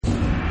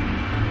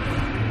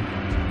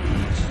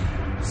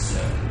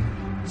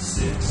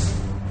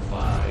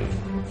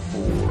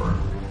4,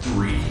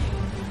 3,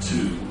 2,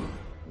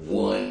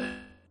 1.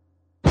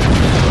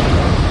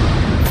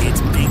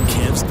 It's Big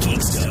Kev's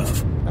Geek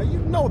Stuff. Now you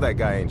know that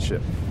guy ain't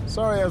shit.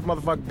 Sorry ass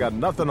motherfucker got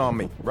nothing on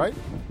me, right?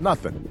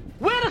 Nothing.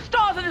 Where are the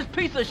stars of this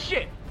piece of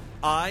shit?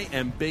 I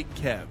am Big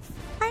Kev.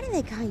 Why do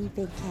they call you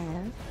Big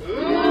Kev?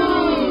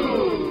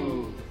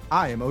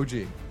 I am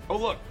OG. Oh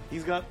look,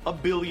 he's got a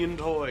billion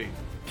toys.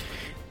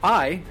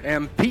 I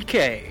am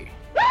PK.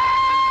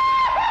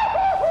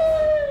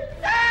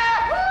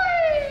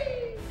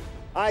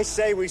 I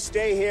say we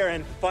stay here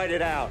and fight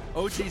it out.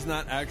 OG's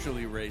not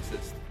actually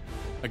racist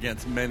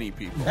against many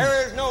people.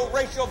 There is no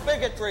racial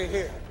bigotry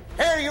here.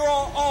 Here you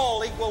are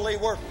all equally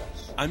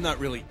worthless. I'm not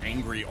really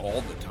angry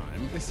all the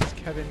time. This is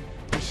Kevin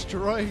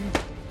destroying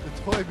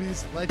the Toy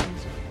Biz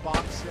Legends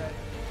box set.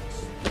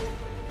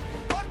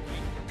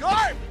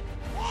 God!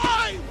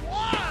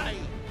 Why?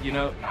 You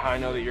know how I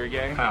know that you're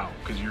gay? How?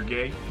 Because you're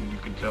gay and you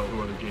can tell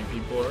who other gay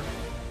people are?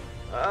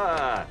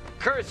 Ah,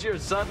 curse your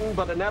sudden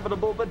but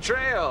inevitable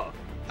betrayal.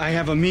 I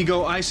have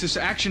Amigo Isis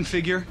action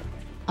figure.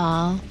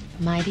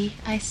 Almighty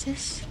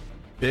Isis?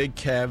 Big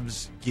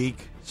Kev's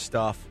Geek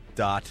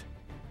Stuff.com.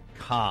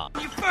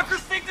 You fuckers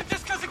think that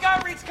just because a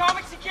guy reads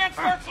comics he can't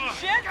start some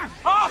shit?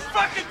 I'll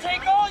fucking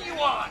take all you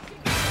want!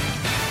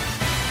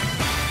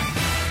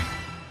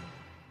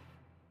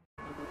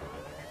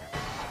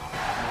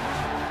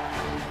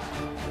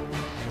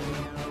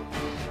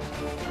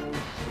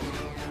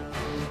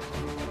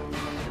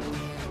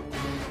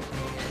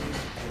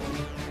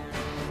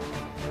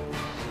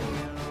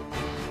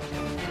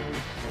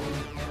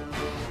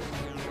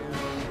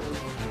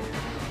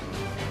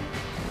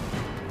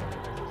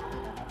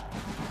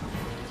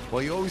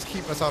 Well, you always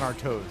keep us on our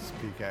toes,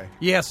 PK.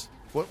 Yes.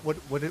 What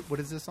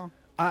is this song?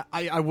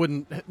 I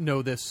wouldn't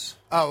know this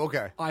Oh,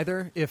 okay.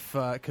 either if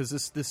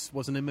because this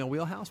wasn't in my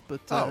wheelhouse,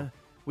 but Oh.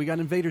 we got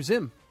Invader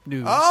Zim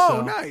news. Oh,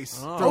 so nice.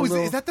 throw a Is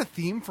little- that the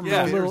theme from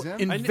Yeah, a Invader little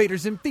Zim? Invader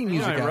Zim theme I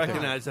music out there.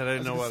 recognize that. I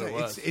didn't know what it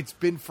was. It's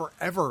been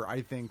forever,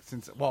 I think,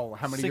 since, well,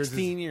 how many years?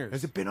 16 years.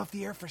 Has it been off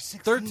the air for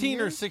 16 13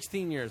 or years?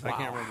 16 years. I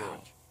can't remember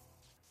which.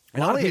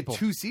 And A lot of only had people.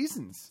 2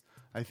 seasons,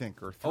 I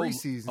think, or 3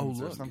 seasons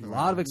or Look, something a like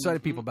lot that. of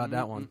excited people about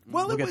that one.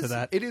 Well, we'll it get was, to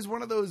that. It is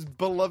one of those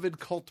beloved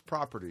cult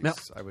properties, Yep.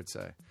 I would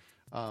say.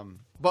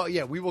 But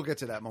yeah, we will get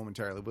to that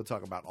momentarily. We'll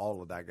talk about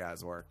all of that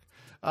guy's work.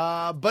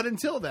 But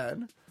until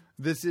then,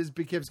 this is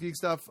Big Kev's Geek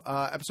Stuff,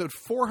 episode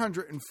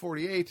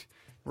 448.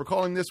 We're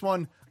calling this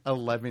one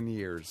 11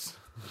 years.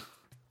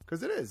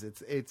 Because it is.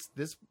 It's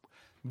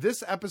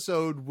this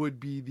episode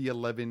would be the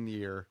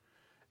 11-year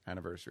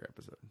anniversary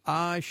episode.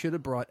 I should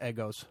have brought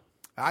Eggos.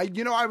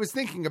 I was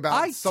thinking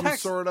about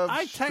sort of.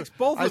 I text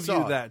both I of saw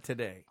you it. that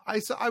today.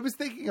 I was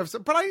thinking of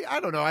some, but I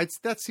don't know.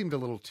 That seemed a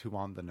little too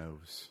on the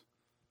nose.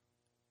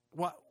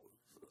 What?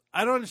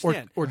 I don't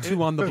understand. Or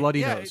two on the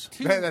bloody Yeah, nose.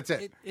 That's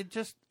it. It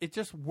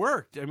just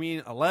worked. I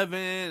mean, 11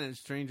 and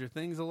Stranger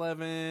Things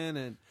 11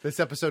 and This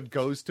episode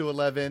goes to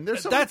 11.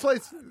 There's some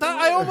place.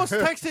 I almost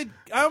texted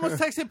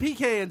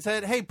PK and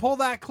said, "Hey, pull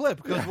that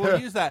clip because we'll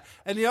use that."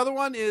 And the other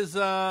one is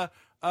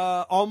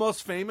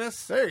Almost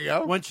Famous. There you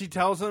go. When she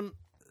tells him,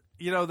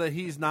 that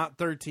he's not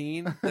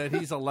 13, that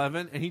he's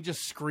 11, and he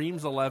just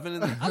screams 11 in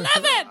the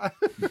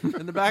 11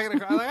 in the back of the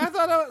car.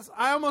 Like,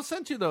 I almost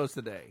sent you those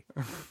today.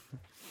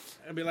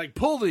 I'd be like,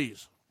 pull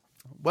these.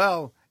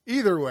 Well,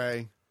 either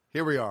way,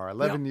 here we are,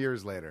 11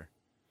 years later.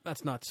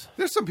 That's nuts.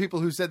 There's some people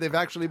who said they've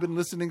actually been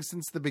listening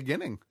since the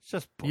beginning. It's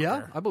just Booker.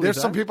 Yeah, I believe There's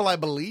that. some people I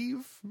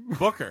believe.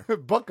 Booker.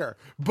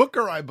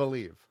 Booker, I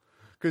believe.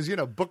 Because,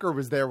 Booker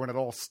was there when it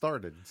all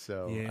started.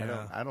 So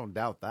Yeah. I don't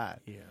doubt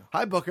that. Yeah.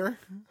 Hi, Booker.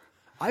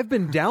 I've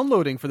been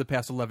downloading for the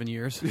past 11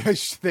 years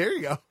There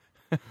you go.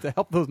 to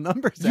help those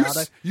numbers You out.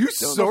 s- I you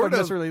don't know if sort I've of-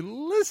 necessarily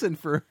listen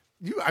for.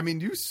 You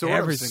sort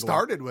Every of single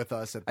started with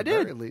us at the I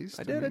did. very least.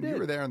 I did. You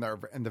were there in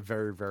the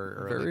very, very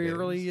early Very days.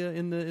 early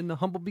in the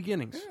humble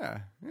beginnings.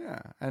 Yeah.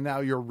 And now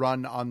your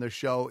run on the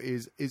show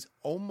is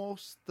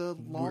almost the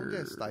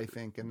longest, I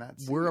think, in that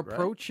seat, We're right?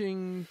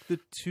 approaching the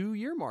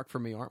 2-year mark for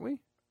me, aren't we?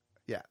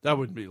 Yeah. That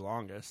wouldn't be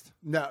longest.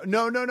 No.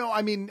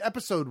 I mean,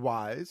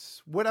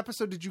 episode-wise, what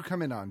episode did you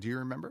come in on? Do you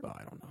remember? Oh,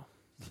 I don't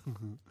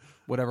know.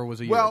 Whatever was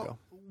a year ago.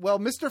 Well,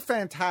 Mr.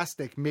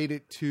 Fantastic made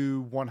it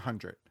to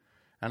 100,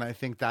 and I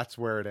think that's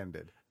where it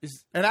ended.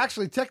 And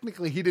actually,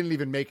 technically, he didn't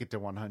even make it to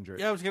 100.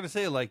 Yeah, I was going to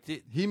say,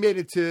 He made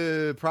it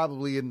to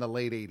probably in the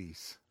late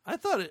 80s. I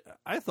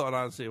thought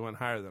honestly it went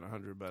higher than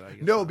 100, but I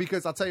guess No, not.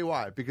 because I'll tell you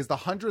why. Because the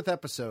 100th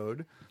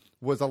episode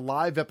was a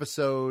live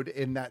episode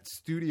in that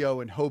studio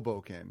in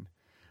Hoboken.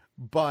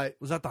 But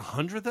was that the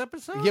 100th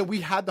episode? Yeah,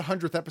 we had the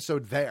 100th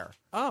episode there.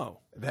 Oh.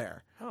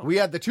 There. Oh. We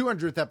had the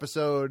 200th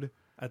episode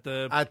at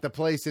the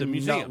place in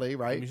museum. Nutley,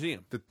 right? The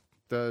museum.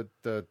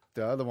 The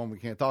other one we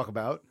can't talk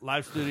about.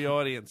 Live studio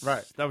audience.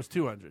 Right. That was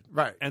 200.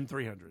 Right. And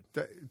 300.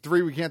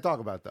 3 we can't talk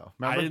about, though.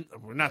 Remember?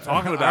 We're not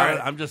talking about All it.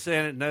 right. I'm just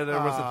saying there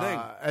was a thing.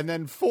 And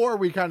then 4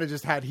 we kind of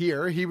just had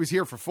here. He was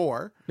here for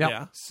 4. Yep.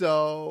 Yeah.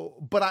 So,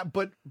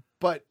 but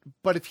But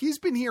if he's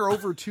been here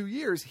over 2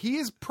 years, he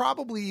is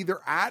probably either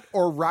at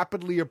or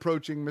rapidly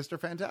approaching Mr.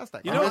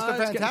 Fantastic. You know, Mr.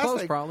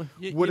 Fantastic probably.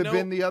 would have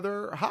been the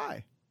other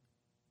high.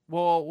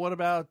 Well, what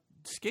about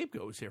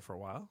Scapegoat was here for a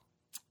while?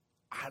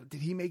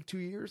 Did he make 2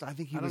 years? I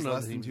think he was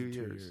less than 2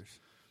 years.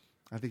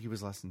 I think he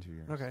was less than 2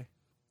 years. Okay.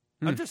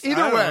 I'm just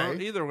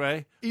Either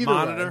way.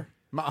 Monitor.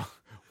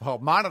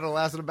 Monitor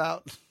lasted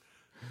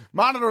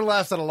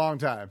a long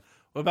time.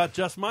 What about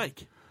Just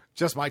Mike?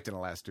 Just Mike didn't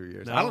last 2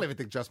 years. No. I don't even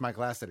think Just Mike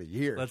lasted a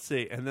year. Let's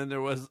see. And then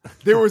there was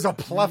a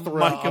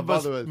plethora of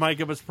other.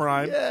 Micahbus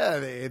Prime.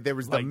 Yeah, there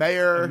was Like the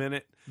mayor. a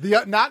minute.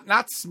 The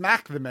not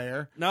Smack the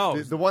mayor.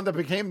 No, the one that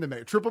became the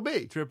mayor. Triple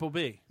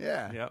B.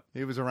 Yeah. Yep.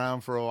 He was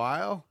around for a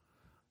while.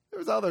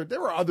 There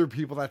were other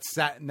people that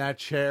sat in that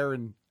chair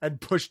and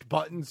pushed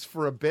buttons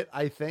for a bit,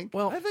 I think.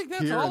 Well, I think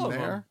that's here all and of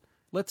there.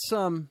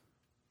 them.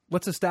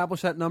 Let's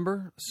establish that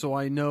number so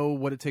I know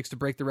what it takes to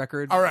break the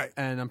record. All right.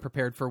 And I'm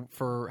prepared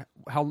for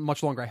how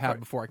much longer I have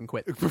before I can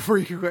quit. Before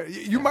you quit.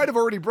 You might have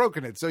already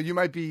broken it, so you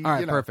might be all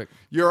right, perfect.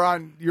 You're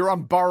on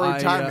borrowed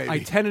time, maybe. I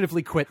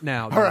tentatively quit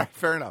now. All right,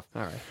 fair enough.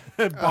 All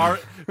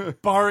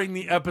right. Barring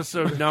the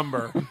episode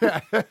number.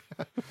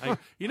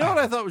 You know what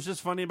I thought was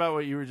just funny about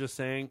what you were just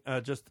saying?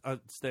 Just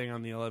staying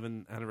on the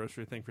 11th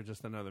anniversary thing for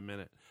just another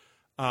minute.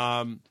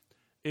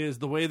 Is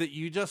the way that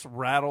you just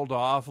rattled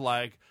off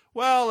like,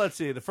 well, let's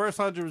see, the first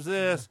 100 was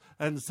this,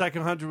 and the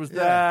second 100 was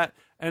that,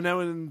 and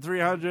then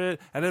 300,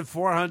 and then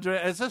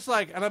 400. It's just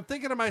like, and I'm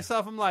thinking to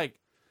myself, I'm like,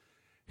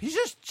 he's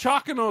just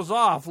chalking those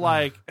off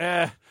like,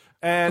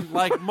 and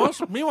like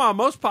meanwhile,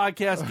 most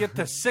podcasts get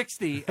to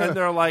 60, and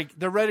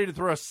they're ready to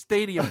throw a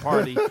stadium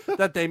party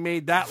that they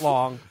made that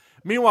long.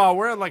 Meanwhile,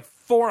 we're at like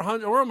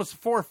 400. We're almost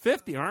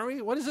 450, aren't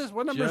we? What is this?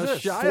 What number is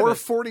this?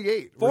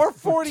 448.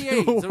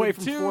 448. We're away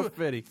from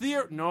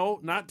 450. No,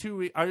 not 2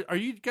 weeks. Are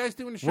you guys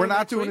doing a show? We're not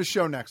next doing week? a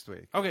show next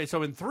week. Okay,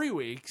 so in 3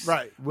 weeks,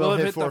 right? We'll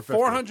have hit the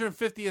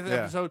 450th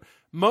episode.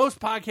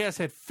 Most podcasts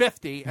hit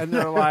 50, and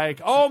they're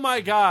like, "Oh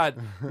my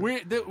god,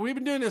 we've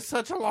been doing this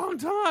such a long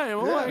time.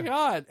 Oh my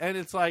god!" And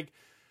it's like,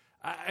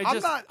 I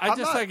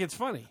just think it's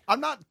funny. I'm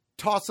not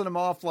tossing them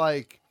off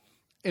like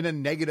in a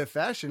negative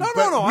fashion.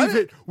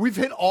 No. We've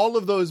hit all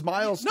of those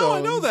milestones. No,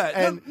 I know that.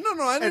 And,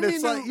 no, I didn't mean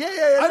to. Like,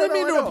 I didn't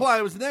mean to imply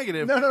it was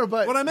negative. No,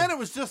 but what I meant, it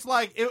was just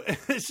like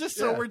it's just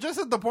so we're just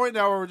at the point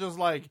now where we're just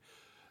like,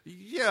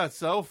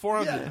 so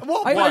 400. Yeah,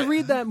 well, I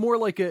read that more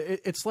like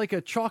it's like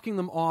a chalking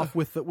them off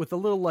with a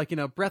little like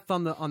breath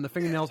on the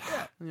fingernails.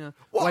 Well,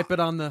 wipe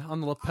it on the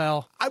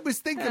lapel. I was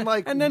thinking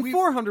like, and then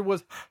 400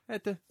 was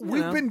at the.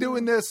 We've been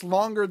doing this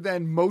longer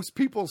than most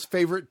people's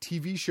favorite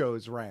TV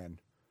shows ran.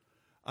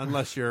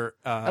 Unless you're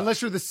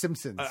The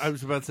Simpsons. I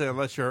was about to say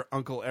unless you're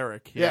Uncle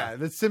Eric. Yeah,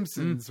 The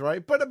Simpsons,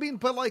 right? But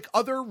like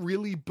other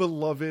really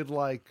beloved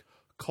like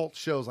cult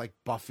shows like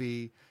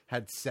Buffy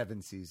had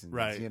 7 seasons.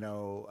 Right. You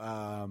know,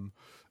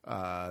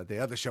 the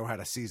other show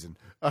had a season.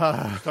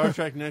 Star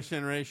Trek Next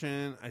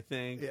Generation, I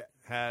think,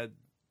 had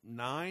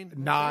 9.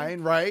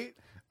 9, right?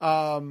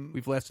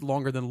 We've lasted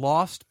longer than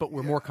Lost, but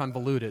we're more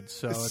convoluted,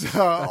 so that's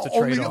a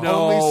only trade-off.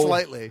 only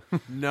slightly.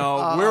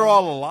 No, we're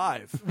all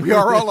alive. We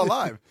are all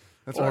alive.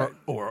 That's right.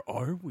 Or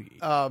are we?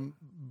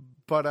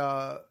 But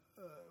I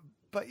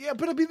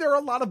mean, there are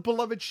a lot of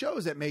beloved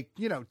shows that make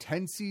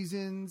 10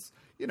 seasons,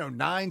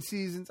 9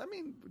 seasons. I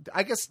mean,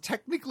 I guess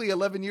technically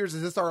 11 years.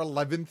 Is this our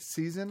 11th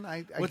season?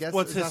 I guess.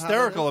 What's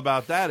hysterical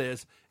about that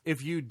is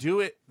if you do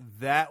it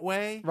that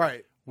way,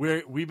 right?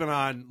 We've been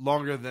on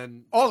longer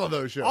than all of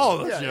those shows.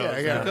 All of those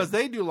shows, yeah. Because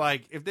they do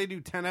if they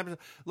do 10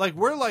 episodes,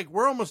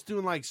 we're almost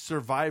doing like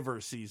Survivor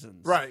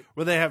seasons, right?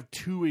 Where they have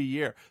 2 a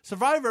year.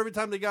 Survivor, every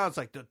time they go, it's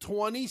like the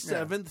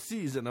 27th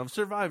season of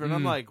Survivor, and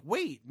I'm like,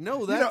 wait,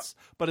 no,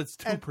 but it's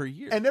 2 per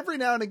year. And every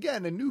now and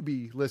again, a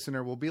newbie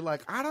listener will be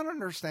like, I don't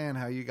understand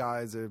how you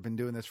guys have been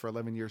doing this for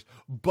 11 years,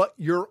 but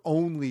you're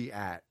only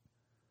at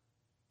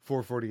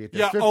 448.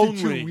 There's 52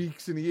 only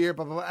weeks in a year,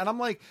 blah, blah, blah. And I'm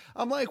like,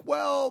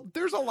 well,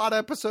 there's a lot of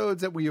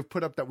episodes that we have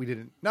put up that we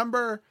didn't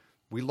number.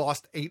 We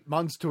lost 8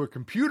 months to a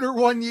computer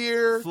one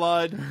year.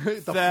 Flood,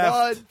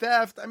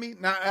 theft. I mean,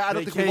 I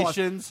don't think we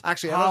lost.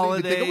 Actually, I don't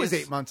even think it was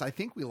 8 months. I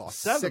think we lost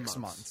 6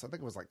 months. I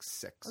think it was like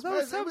 6.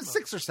 It was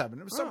 6 or 7.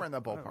 It was somewhere in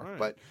that ballpark.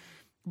 Right.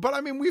 But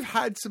I mean, we've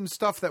had some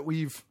stuff that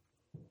we've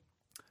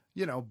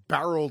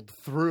barreled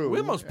through. We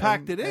almost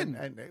packed it in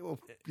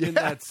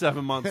that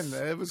 7 months.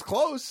 And it was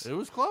close. It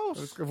was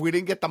close. If we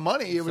didn't get the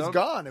money, it was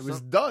gone. It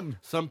was done.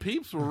 Some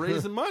peeps were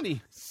raising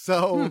money.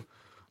 So,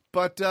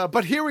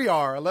 but here we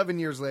are, 11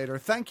 years later.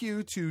 Thank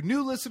you to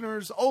new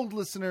listeners, old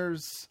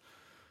listeners.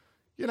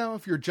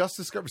 If you're just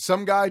discovered,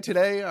 some guy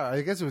today,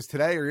 I guess it was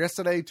today or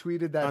yesterday,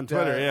 tweeted that on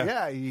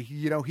Twitter.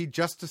 He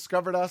just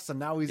discovered us and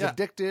now he's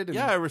addicted. And,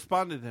 I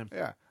responded to him.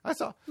 Yeah, I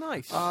saw.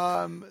 Nice.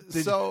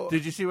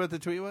 Did you see what the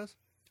tweet was?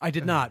 I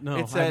did not. No,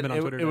 it said I haven't been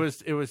on Twitter.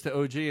 It was to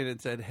OG, and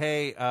it said,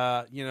 "Hey,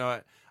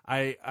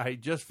 I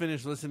just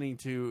finished listening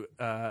to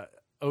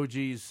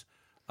OG's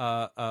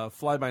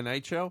Fly By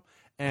Night show,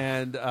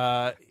 and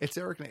it's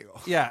Eric Nagel.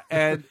 Yeah,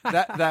 and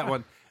that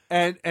one,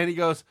 And he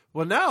goes,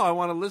 well, now I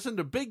want to listen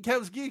to Big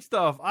Kev's Geek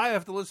Stuff. I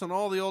have to listen to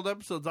all the old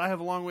episodes. I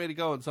have a long way to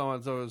go, and so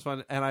on. So it was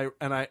fun. And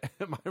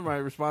my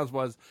response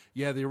was,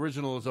 yeah, the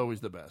original is always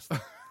the best.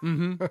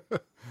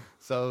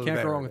 So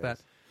Can't go wrong with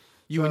that.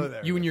 You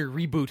and your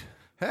reboot.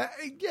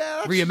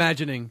 Yeah,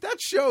 reimagining. That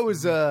show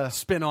is a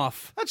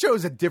spin-off. That show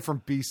is a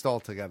different beast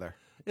altogether.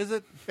 Is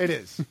it? It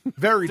is.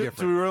 Very different.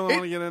 Do we really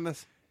want to get in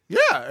this?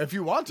 Yeah, if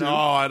you want to. No,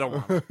 I don't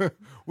want to.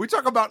 We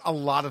talk about a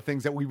lot of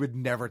things that we would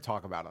never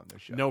talk about on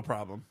this show. No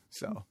problem.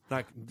 So,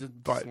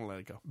 just let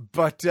it go.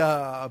 But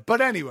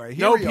anyway,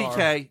 here no we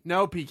PK. are.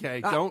 No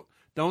PK.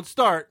 Don't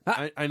start.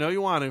 I know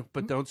you want to,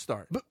 but don't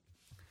start.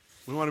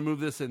 We want to move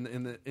this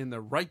in the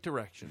right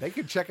direction. They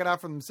could check it out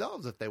for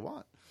themselves if they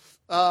want.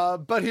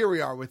 But here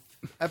we are with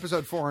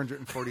episode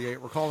 448.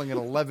 We're calling it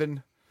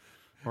 11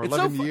 or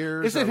 11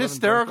 years. Is it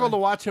hysterical to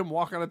watch him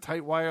walk on a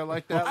tight wire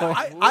like that?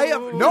 I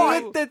am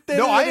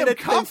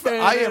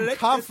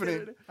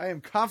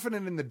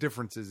confident in the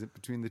differences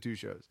between the two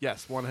shows.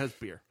 Yes, one has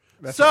beer.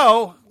 That's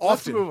so right.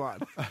 let's move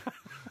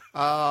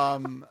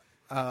on.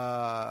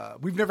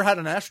 We've never had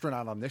an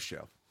astronaut on this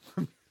show.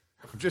 I'm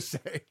just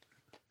saying.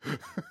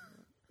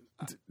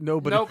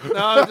 Nobody. Nope.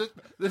 No,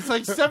 there's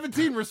like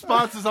 17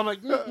 responses. I'm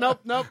like, nope.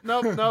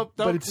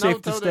 But it's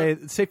safe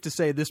to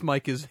say this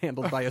mic is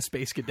handled by a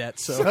space cadet.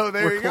 So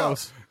there we're you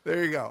close. go.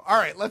 There you go. All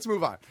right, let's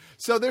move on.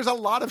 So there's a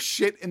lot of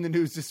shit in the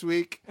news this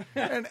week,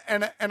 and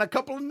a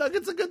couple of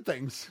nuggets of good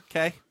things.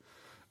 Okay.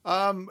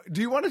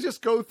 Do you want to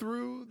just go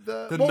through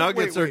the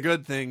nuggets are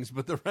good things,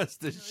 but the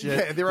rest is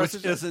shit. Yeah, the rest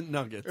which isn't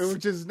nuggets.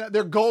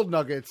 They're gold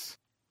nuggets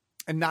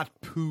and not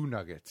poo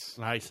nuggets.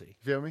 I see. You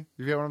feel me?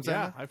 You feel what I'm saying?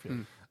 Yeah, I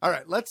feel. All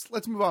right, let's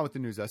move on with the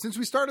news though. Since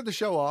we started the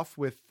show off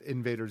with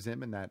Invader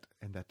Zim and that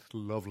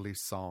lovely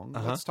song,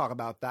 let's talk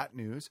about that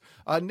news.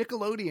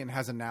 Nickelodeon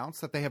has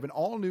announced that they have an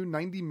all-new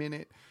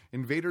 90-minute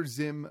Invader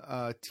Zim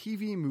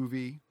TV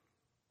movie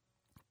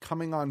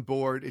coming on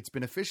board. It's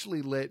been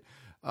officially lit.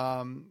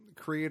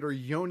 Creator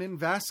Yonan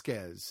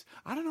Vasquez.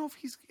 I don't know if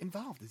he's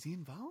involved. Is he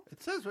involved?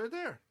 It says right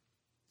there.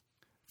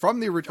 From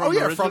the original.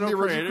 From the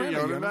original creator,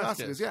 Yonan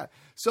Vasquez. Yeah.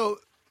 So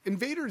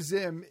Invader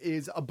Zim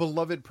is a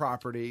beloved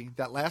property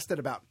that lasted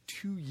about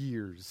 2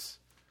 years.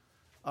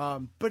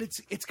 But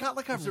it's got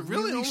like a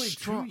really only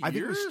strong. 2 years? I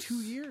think it was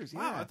 2 years.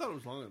 Wow, Yeah. I thought it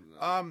was longer than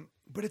that.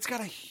 But it's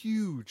got a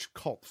huge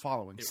cult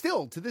following.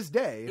 Still to this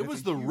day, It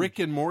was the Rick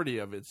and Morty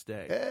of its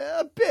day.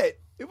 A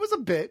bit. It was a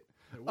bit.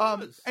 It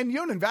was. And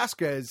Yonan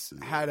Vasquez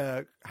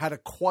had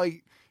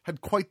quite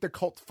the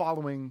cult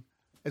following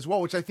as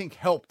well, which I think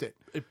helped it.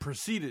 It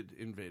preceded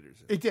Invaders.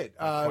 It did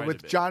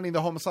with Johnny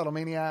the Homicidal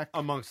Maniac,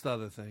 amongst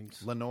other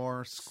things.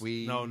 Lenore,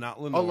 Squee. No, not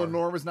Lenore. Oh,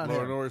 Lenore was not him.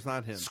 Lenore is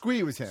not him.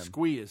 Squee was him.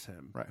 Squee is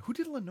him. Right. Who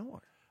did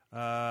Lenore?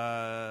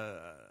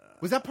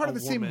 Was that part of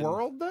the same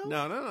world though?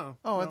 No.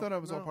 Oh, I thought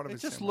it was all part of it.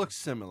 the Just same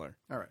looks similar.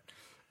 All right.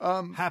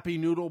 Happy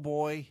Noodle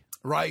Boy.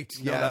 Right.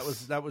 No,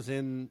 Yes. that was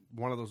in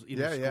one of those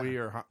either Squee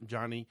or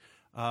Johnny.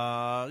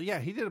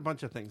 He did a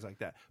bunch of things like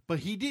that, but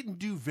he didn't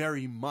do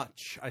very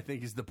much. I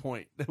think is the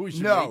point that we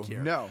should make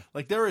here. No,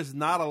 like there is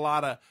not a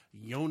lot of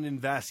Yonan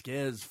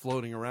Vasquez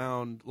floating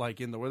around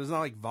like in the world. There's not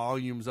like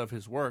volumes of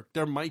his work.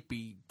 There might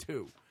be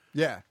two.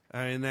 Yeah.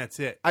 And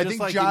that's it. I Just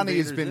think like Johnny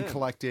has Invaders been In.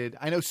 collected.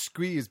 I know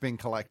Squee has been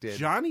collected.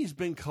 Johnny's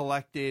been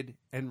collected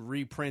and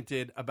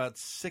reprinted about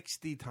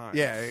 60 times.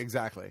 Yeah,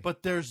 exactly.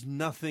 But there's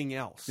nothing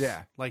else.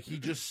 Yeah. Like he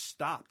just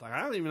stopped. Like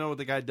I don't even know what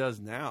the guy does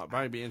now. It'd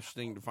probably be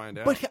interesting to find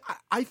out. But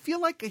I feel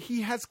like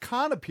he has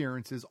con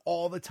appearances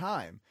all the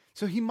time.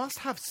 So he must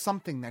have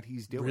something that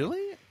he's doing.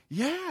 Really?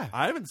 Yeah.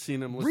 I haven't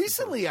seen him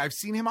Recently, I've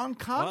seen him on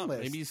con Well,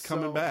 lists. maybe he's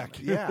coming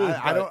back.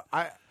 Yeah,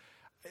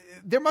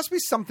 there must be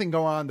something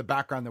going on in the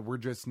background that we're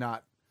just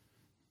not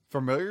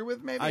familiar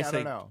with. Maybe I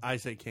don't know. I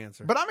say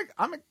cancer. But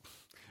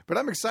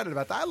I'm excited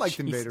about that. I liked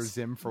Invader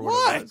Zim for what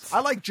What? it was.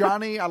 I like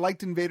Johnny. I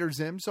liked Invader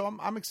Zim, so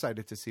I'm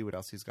excited to see what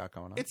else he's got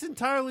going on. It's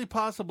entirely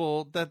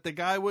possible that the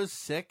guy was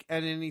sick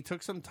and then he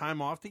took some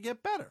time off to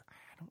get better.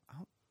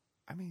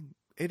 I mean,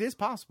 it is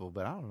possible,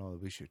 but I don't know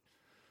that we should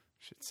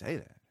say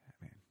that.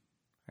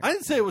 I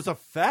didn't say it was a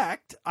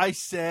fact. I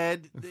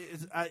said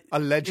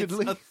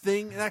Allegedly? it's a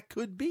thing that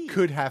could be.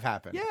 Could have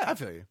happened. Yeah. I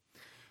feel you.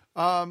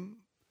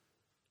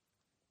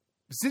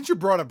 Since you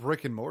brought up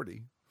Rick and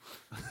Morty,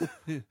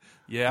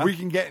 yeah, we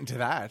can get into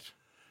that.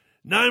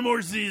 9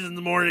 more seasons,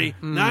 Morty.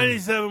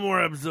 97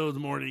 more episodes,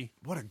 Morty.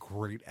 What a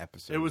great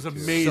episode. It was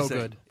amazing. So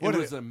good. It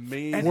was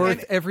amazing.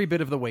 Worth every bit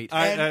of the wait.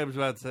 I was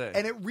about to say.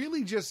 And it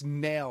really just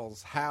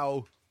nails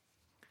how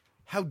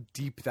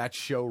deep that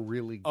show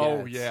really gets.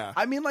 Oh, yeah.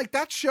 I mean, like,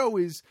 that show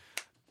is...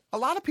 A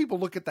lot of people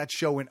look at that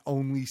show and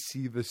only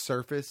see the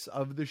surface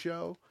of the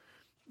show.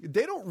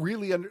 They don't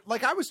really...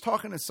 Like, I was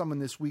talking to someone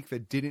this week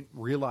that didn't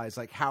realize,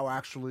 like, how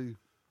actually...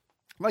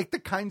 Like, the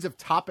kinds of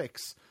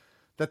topics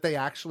that they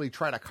actually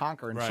try to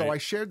conquer. And so I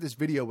shared this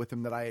video with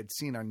him that I had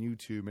seen on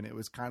YouTube, and it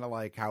was kind of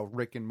like how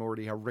Rick and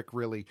Morty, how Rick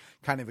really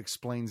kind of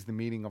explains the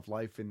meaning of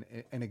life and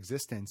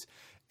existence.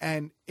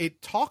 And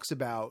it talks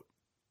about,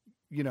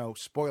 you know,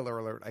 spoiler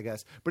alert, I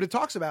guess, but it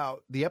talks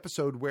about the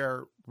episode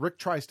where Rick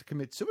tries to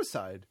commit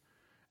suicide.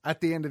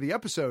 at the end of the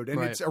episode. And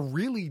Right. it's a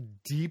really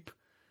deep,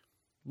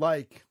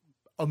 like,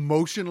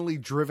 emotionally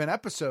driven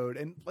episode.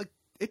 And, like,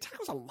 it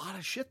tackles a lot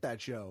of shit,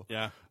 that show.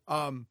 Yeah.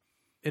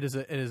 It is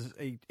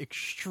a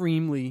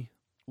extremely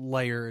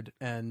layered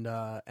and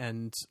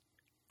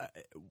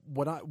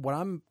what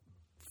I'm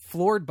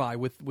floored by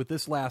with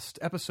this last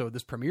episode,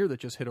 this premiere that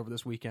just hit over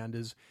this weekend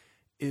is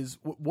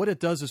what it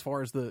does as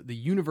far as the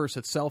universe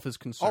itself is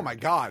concerned. Oh my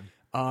God.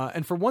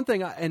 And for one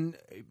thing,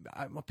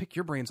 I'll pick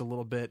your brains a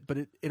little bit, but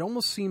it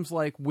almost seems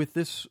like with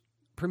this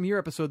premiere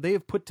episode, they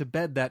have put to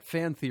bed that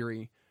fan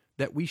theory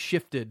that we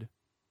shifted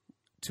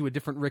to a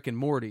different Rick and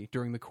Morty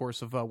during the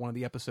course of one of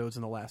the episodes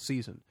in the last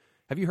season.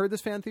 Have you heard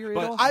this fan theory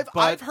at all?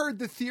 I've heard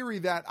the theory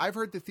that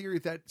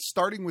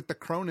starting with the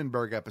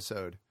Cronenberg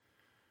episode,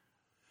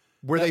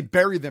 where they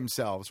bury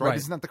themselves, right?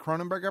 Isn't that the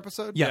Cronenberg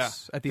episode?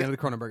 Yes, at the end of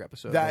the Cronenberg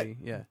episode.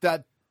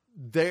 That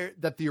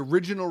the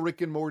original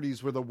Rick and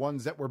Mortys were the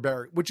ones that were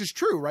buried, which is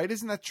true, right?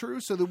 Isn't that true?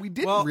 So that we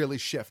didn't really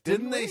shift.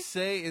 Didn't they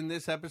say in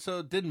this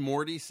episode? Didn't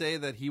Morty say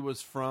that he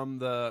was from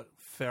the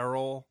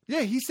feral?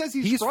 Yeah, he says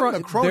he's from the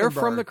Cronenberg. They're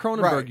from the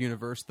Cronenberg Right.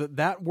 universe.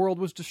 That world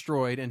was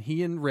destroyed, and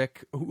he and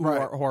Rick, who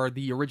are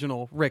the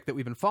original Rick that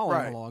we've been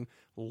following along,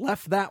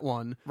 left that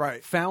one.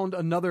 Right. Found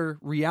another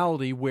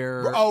reality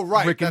where Rick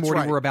and that's Morty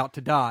right. were about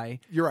to die.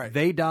 You're right.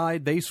 They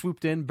died. They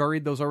swooped in,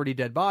 buried those already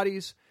dead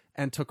bodies,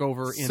 and took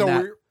over in So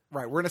that.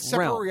 we're in a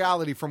separate realm.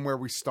 reality from where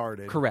we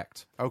started.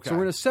 Correct. Okay. So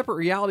we're in a separate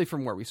reality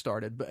from where we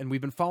started, and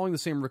we've been following the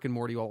same Rick and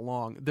Morty all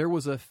along. There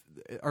is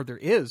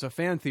a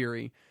fan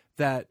theory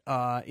that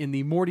in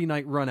the Morty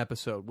Night Run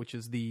episode, which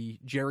is the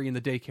Jerry in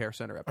the Daycare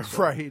Center episode,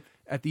 Right.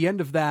 at the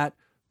end of that,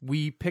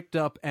 we picked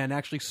up and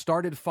actually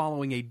started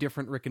following a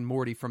different Rick and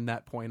Morty from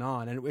that point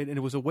on, and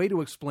it was a way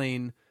to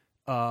explain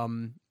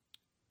Mr.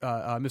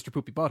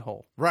 Poopy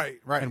Butthole, right,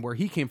 and where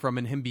he came from,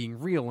 and him being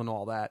real and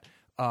all that.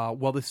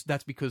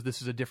 That's because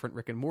this is a different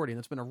Rick and Morty, and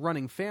it's been a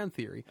running fan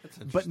theory.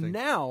 But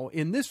now,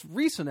 in this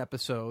recent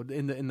episode,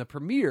 in the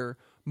premiere,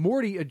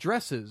 Morty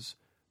addresses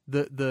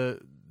the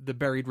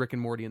buried Rick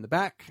and Morty in the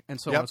back, and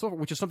so on and so forth,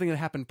 which is something that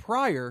happened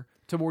prior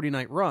to Morty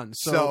Night Run.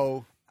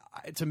 So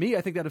to me,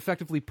 I think that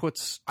effectively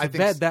puts to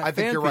bed that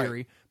fan theory.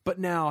 Right. But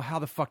now, how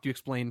the fuck do you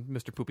explain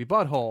Mr. Poopy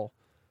Butthole?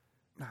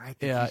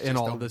 In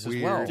all of this as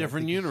well,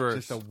 different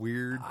universe, just a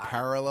weird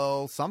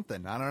parallel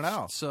something. I don't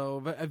know. So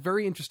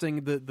very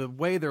interesting. The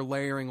way they're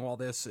layering all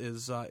this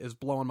is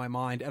blowing my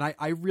mind, and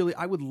I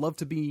would love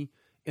to be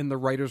in the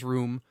writer's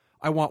room.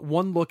 I want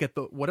one look at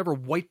the whatever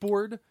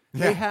whiteboard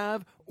they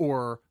have,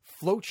 or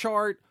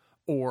flowchart,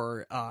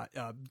 or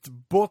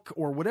book,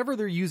 or whatever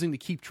they're using to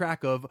keep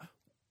track of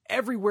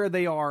everywhere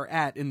they are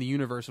at in the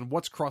universe and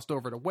what's crossed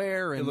over to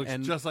where. And it looks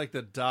just like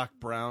the Doc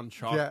Brown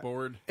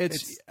chalkboard.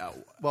 It's Dan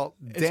got to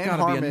be a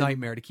Harmon,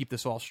 nightmare to keep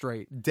this all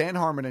straight. Dan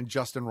Harmon and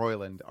Justin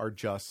Roiland are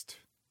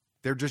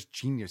they're just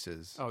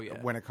geniuses. Oh, yeah.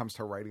 When it comes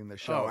to writing the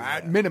show, Oh,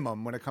 at yeah.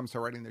 minimum, when it comes to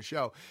writing the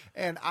show,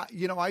 and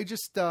I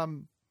just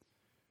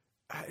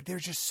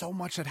there's just so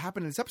much that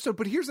happened in this episode.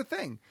 But here's the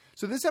thing: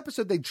 so this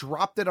episode, they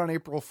dropped it on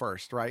April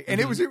 1st, right? And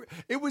it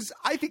was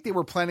I think they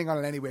were planning on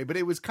it anyway, but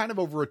it was kind of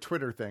over a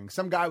Twitter thing.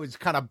 Some guy was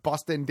kind of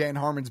busting Dan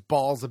Harmon's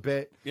balls a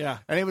bit, Yeah.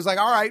 and he was like,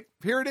 "All right,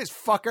 here it is,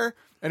 fucker,"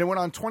 and it went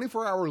on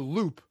 24-hour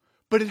loop.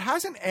 But it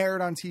hasn't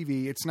aired on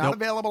TV. It's not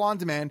available on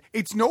demand.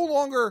 It's no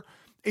longer.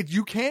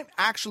 You can't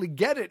actually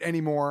get it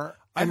anymore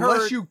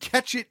unless you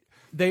catch it.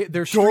 They're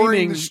during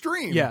streaming the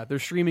stream. Yeah, they're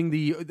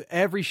streaming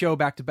every show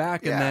back to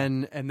back, Yeah.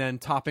 and then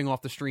topping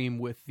off the stream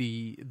with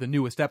the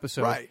newest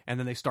episode, Right. and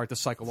then they start the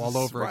cycle all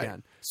over Right.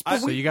 again. But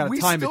So you got to we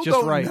time it still just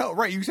don't right. know.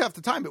 Right, you have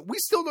to time it. We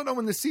still don't know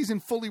when the season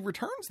fully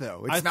returns,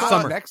 though. It's I not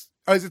thought- next.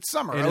 Oh, is it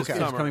summer? It is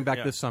Okay. it's coming back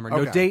yeah. this summer. No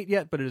Okay. date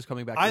yet, but it is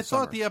coming back. I this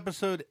thought summer. the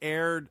episode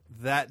aired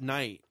that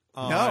night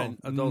on No.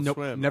 Adult Nope,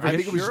 Swim. never I hit-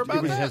 think it was, sure about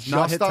it was that? has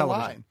not just hit online.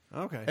 television.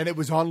 Okay. And it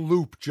was on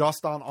loop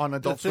just on The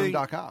thing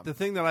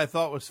AdultSwim.com. that I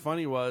thought was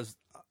funny was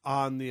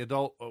on the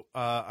Adult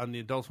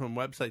Swim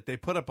website, they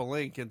put up a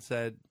link and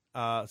said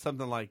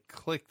something like,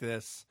 "Click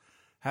this,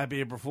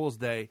 Happy April Fool's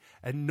Day,"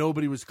 and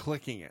nobody was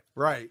clicking it.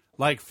 Right.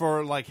 Like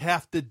for like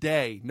half the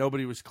day,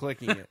 nobody was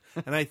clicking it.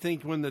 And I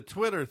think when the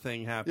Twitter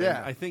thing happened,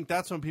 Yeah. I think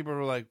that's when people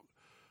were like,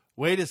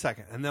 "Wait a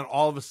second!" And then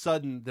all of a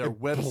sudden, their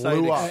blew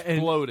website up.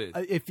 exploded.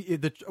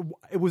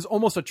 It was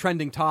almost a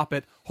trending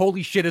topic.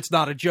 Holy shit, it's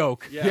not a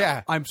joke.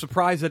 Yeah. I'm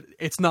surprised that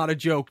it's not a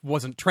joke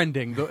wasn't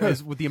trending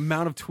with the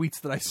amount of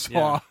tweets that I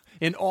saw Yeah.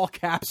 in all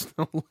caps,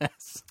 no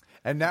less.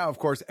 And now, of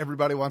course,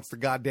 everybody wants the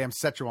goddamn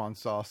Szechuan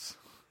sauce.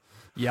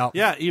 Yeah.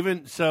 Yeah,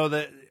 even so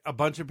that a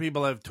bunch of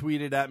people have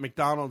tweeted at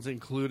McDonald's,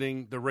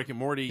 including the Rick and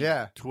Morty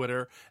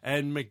Twitter,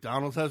 and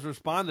McDonald's has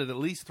responded at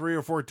least 3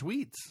 or 4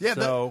 tweets. Yeah,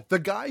 so the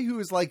guy who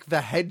is like the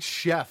head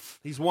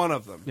chef, he's one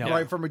of them.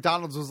 right, for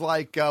McDonald's was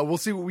like, we'll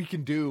see what we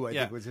can do, I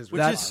think was his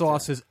That response.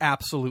 sauce is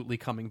absolutely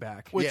coming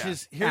back. Which Yeah.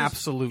 is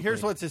absolutely.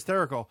 Here's what's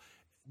hysterical.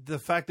 the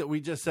fact that we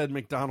just said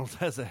McDonald's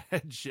has a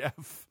head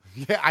chef.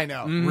 Yeah, I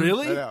know.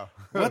 Really? I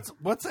know.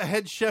 What's a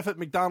head chef at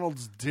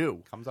McDonald's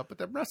do? Comes up with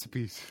them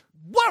recipes.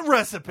 What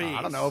recipes?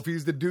 I don't know if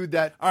he's the dude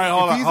that. All right,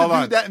 hold if on, he's hold the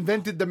on. dude that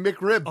invented the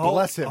McRib.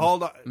 Bless him.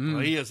 Hold on. Well,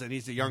 he isn't.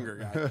 He's a younger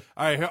guy.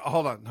 All right,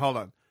 hold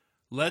on.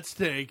 Let's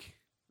take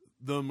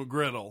the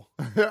McGriddle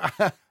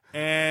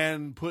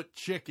and put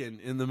chicken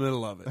in the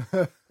middle of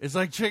it. It's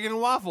like chicken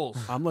and waffles.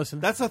 I'm listening.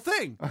 That's a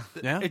thing.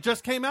 Yeah. It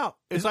just came out.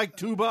 It's like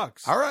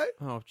 $2. All right.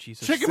 Oh,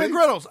 Jesus. Chicken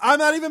McGriddles. I'm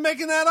not even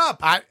making that up.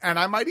 I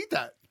might eat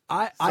that.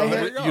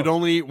 You'd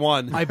only eat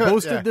one. I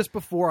boasted Yeah. this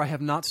before. I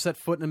have not set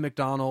foot in a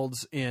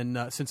McDonald's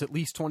since at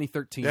least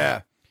 2013.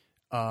 Yeah.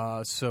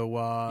 Are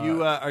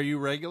you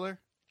regular?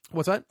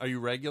 What's that? Are you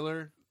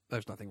regular?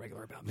 There's nothing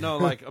regular about me. No,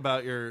 like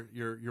about your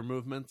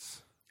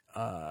movements.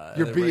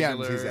 Your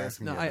BMs, he's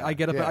asking. No, you I about.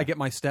 get up. Yeah. I get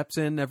my steps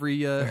in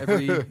every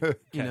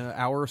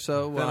hour or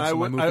so. Then so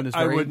my movement is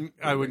very.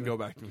 I wouldn't go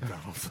back to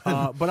McDonald's.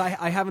 But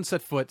I haven't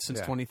set foot since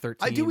Yeah.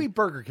 2013. I do eat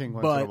Burger King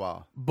once in a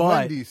while. but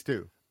Wendy's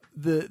too.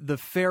 The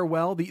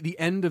farewell, the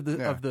end of the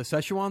Yeah. of the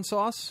Szechuan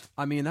sauce.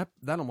 I mean that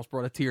almost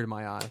brought a tear to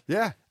my eye.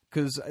 Yeah.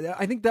 Because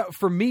I think that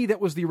for me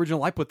that was the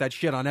original. I put that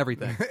shit on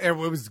everything. It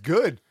was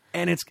good.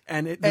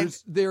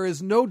 There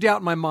is no doubt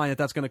in my mind that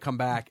that's going to come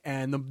back.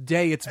 And the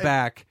day it's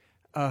back,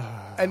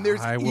 and there's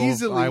I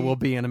will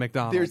be in a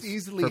McDonald's. There's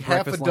easily for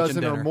half a breakfast, lunch,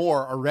 and dozen or dinner.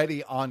 more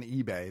already on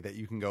eBay that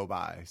you can go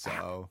buy.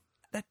 So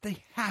that they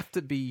have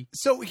to be.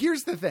 So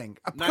here's the thing: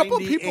 a couple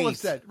of people have 98.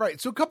 said,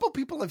 right? So a couple of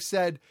people have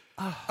said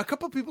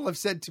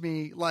to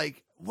me,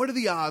 like, "What are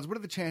the odds? What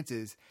are the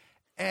chances?"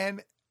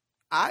 And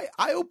I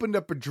opened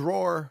up a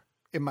drawer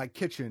in my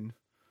kitchen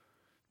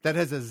that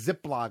has a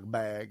Ziploc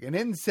bag, and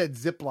in said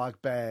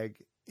Ziploc bag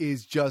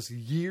is just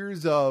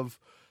years of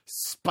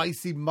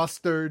spicy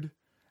mustard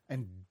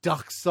and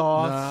duck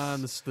sauce,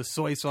 and the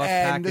soy sauce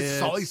and packets. the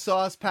soy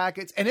sauce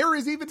packets, and there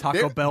was even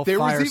Taco Bell there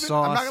fire was even,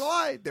 sauce. I'm not gonna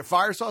lie, the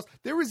fire sauce.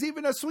 There was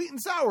even a sweet and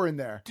sour in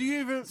there. Do you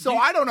even? So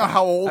I don't know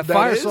how old That that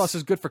fire is. sauce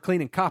is good for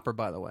cleaning copper,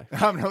 by the way.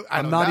 I'm not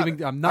I'm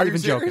not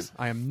even joking. Serious?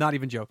 I am not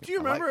even joking. Do you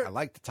remember? I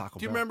like the Taco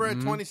Do you Bell. remember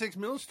at 26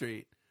 Mill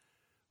Street?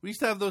 We used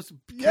to have those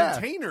Yeah.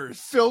 containers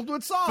filled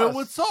with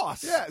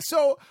sauce. Yeah.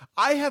 So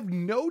I have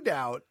no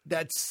doubt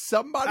that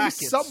somebody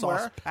Packets, somewhere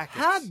sauce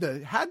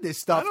packets. had this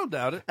stuff. I don't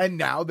doubt it. And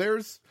now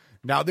there's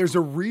a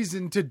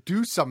reason to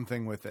do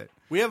something with it.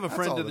 We have a That's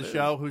friend all of the it is.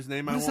 show whose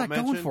name What I is won't that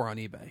mention. going for on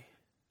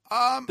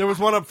eBay? There was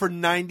one up for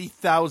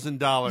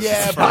 $90,000.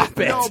 Yeah, Stop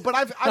but it. no, but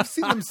I've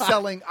seen them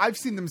selling. I've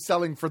seen them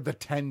selling for the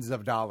tens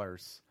of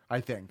dollars. I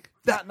think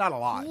not a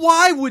lot.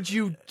 Why would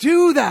you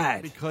do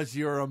that? Because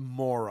you're a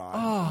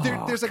moron.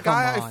 There's a come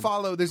guy I on.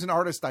 follow. There's an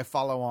artist I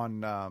follow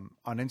on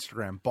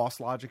Instagram. Boss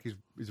Logic.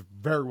 He's a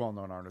very well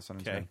known artist on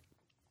Instagram. Okay.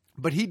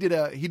 But he did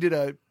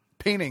a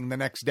painting the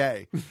next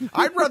day.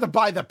 I'd rather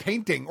buy the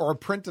painting or a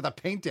print of the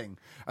painting.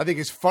 I think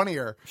is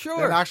funnier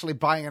than actually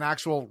buying an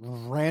actual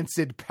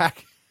rancid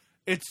pack.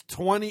 It's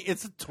 20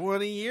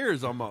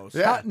 years almost.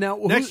 Yeah. Now,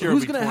 Next year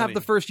who's it'll be going to have 20.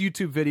 the first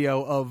YouTube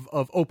video of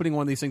opening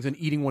one of these things and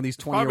eating one of these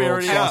Probably 20-year-old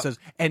already up. sauces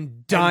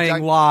and dying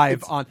di-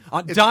 live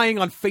it's- dying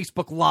on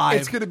Facebook Live?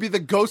 It's going to be the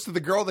ghost of the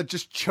girl that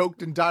just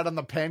choked and died on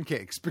the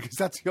pancakes because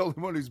that's the only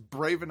one who's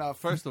brave enough.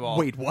 First of all,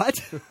 Wait, what?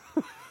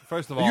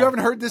 First of all, You haven't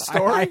heard this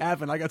story? I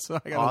haven't. I got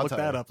to I'll look tell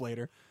that you. up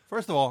later.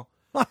 First of all,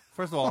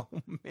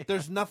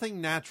 there's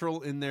nothing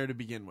natural in there to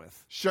begin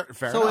with. Sure,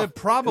 fair So enough. it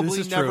probably This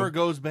is never true.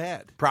 goes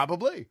bad.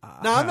 Probably.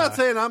 Now, I'm not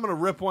saying I'm going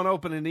to rip one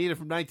open and eat it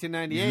from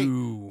 1998.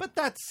 No. But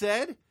that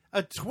said,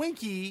 a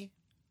Twinkie,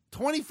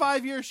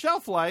 25-year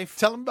shelf life.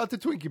 Tell him about the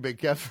Twinkie, Big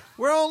Kev.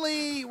 We're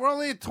only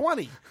at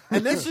 20,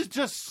 and this is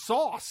just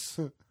sauce.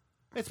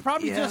 It's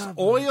probably Yeah, just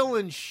but- oil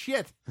and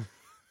shit.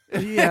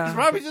 Yeah. It's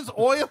probably just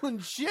oil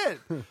and shit.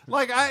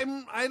 Like I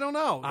don't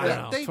know. I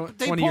don't know. They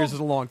 20 pulled- years is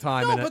a long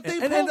time. No, and, but they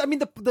and pulled- I mean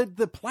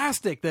the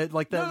plastic that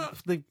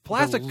the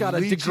plastic got to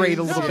leaches, degrade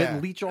a little bit yeah.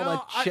 and leach all No,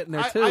 that shit in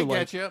there too. I like,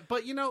 get you,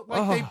 but you know,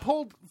 like they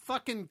pulled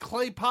fucking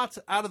clay pots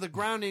out of the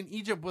ground in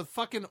Egypt with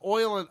fucking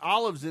oil and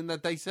olives in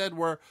that they said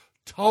were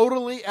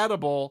totally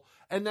edible,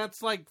 and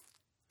that's like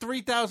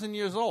 3,000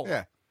 years old.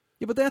 Yeah.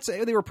 Yeah, but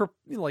they were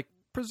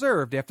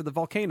preserved after the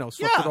volcano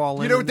swept Yeah. it all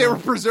in. You know what and they then- were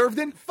preserved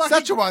in? Fucking-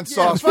 Szechuan yeah,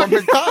 sauce from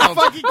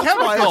McDonald's. Fucking That's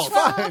why chemicals. it's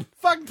fine.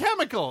 Fucking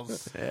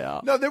chemicals.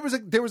 Yeah. No, there was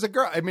a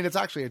girl. I mean, it's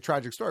actually a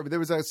tragic story, but there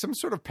was some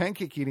sort of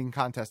pancake eating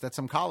contest at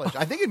some college.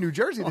 I think in New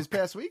Jersey this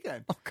past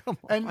weekend. Oh, come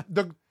on.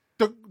 And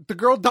the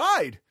girl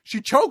died.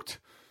 She choked.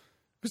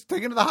 Was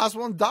taken to the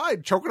hospital and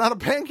died, choking on a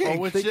pancake.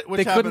 Oh, which They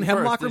happened couldn't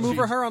hemlock first? Did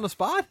remover she- her on the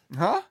spot.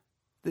 huh?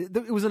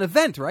 It was an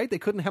event, right? They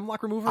couldn't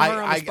hemlock remover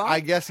her on the spot. I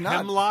guess not.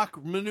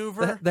 Hemlock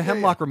maneuver. the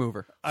hemlock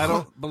remover. I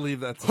don't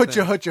believe that's a Hutcha,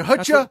 thing. hutcha,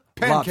 hutcha,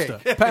 pancake.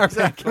 Lobster.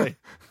 Exactly.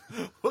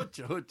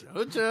 Hutcha, hutcha,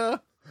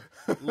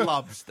 hutcha.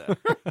 Lobster.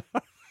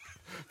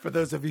 For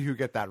those of you who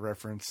get that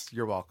reference,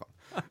 you're welcome.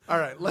 All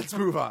right, let's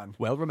move on.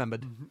 Well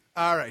remembered.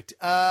 All right,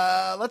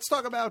 let's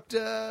talk about.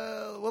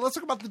 Let's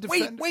talk about the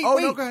defender. Wait, oh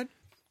wait. no, go ahead.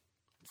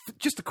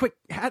 Just a quick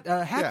hat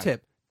Yeah.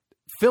 tip.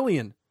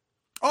 Fillion.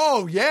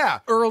 Oh yeah,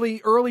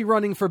 early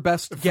running for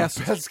best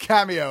guest, best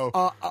cameo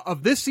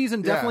of this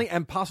season, definitely,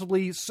 and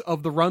possibly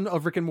of the run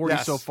of Rick and Morty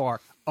so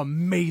far.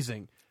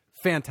 Amazing,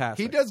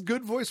 fantastic. He does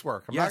good voice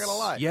work. I'm not gonna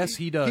lie. Yes,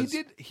 he does.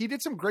 He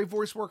did some great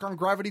voice work on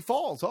Gravity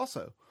Falls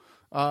also.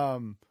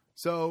 We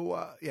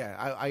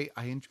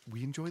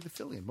enjoy the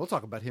Fillion. We'll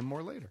talk about him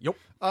more later. Yep.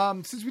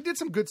 Since we did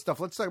some good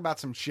stuff, let's talk about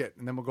some shit,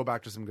 and then we'll go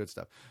back to some good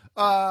stuff.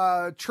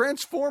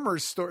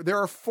 Transformers story. There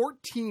are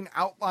 14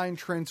 outline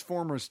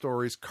Transformers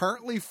stories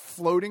currently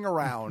floating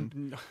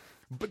around,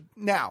 but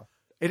now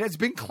it has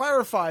been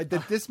clarified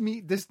that this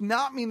does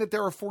not mean that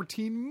there are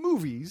 14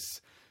 movies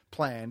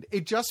planned.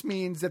 It just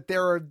means that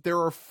there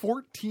are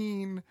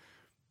 14,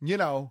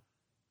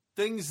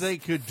 things they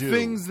could do.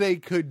 Things they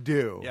could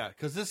do. Yeah,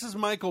 because this is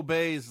Michael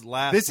Bay's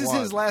last. This is one,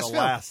 his last the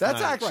film. last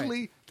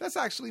night. That's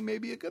actually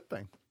maybe a good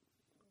thing.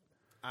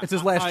 It's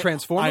his last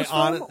Transformers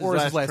film, or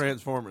is his last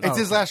Transformers? It's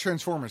his last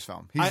Transformers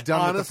film. He's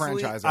done with the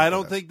franchise. I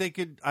don't think they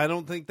could. I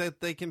don't think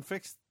that they can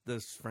fix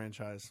this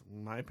franchise.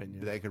 In my opinion,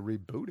 they could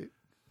reboot it.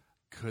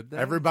 Could they?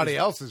 Everybody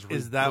else is.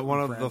 Is that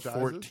one of the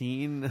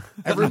 14?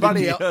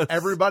 Everybody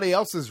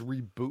else is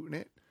rebooting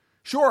it.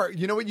 Sure,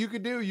 you know what you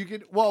could do?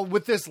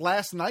 With this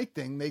last night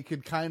thing, they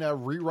could kind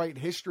of rewrite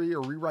history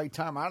or rewrite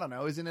time. I don't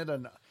know. Isn't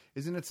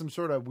it some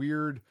sort of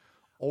weird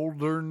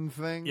older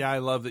thing? Yeah, I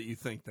love that you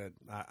think that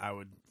I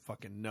would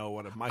fucking know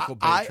what a Michael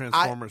Bay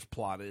Transformers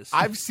plot is.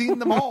 I've seen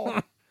them all.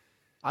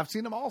 I've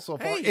seen them all so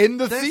far in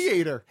the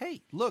theater.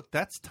 Hey, look,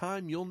 that's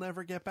time you'll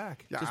never get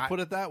back. Yeah, Just put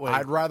it that way.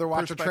 I'd rather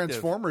watch a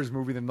Transformers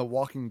movie than The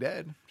Walking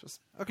Dead. Just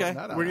okay.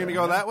 We're gonna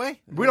go that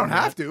way. We don't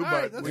have to,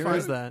 but where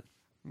is that?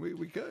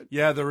 We could.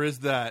 Yeah, there is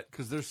that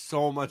because there's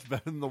so much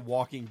better than The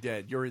Walking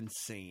Dead. You're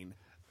insane.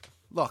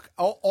 Look,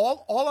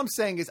 all I'm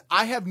saying is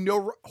I have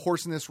no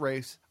horse in this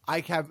race. I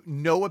have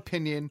no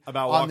opinion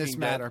about on this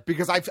matter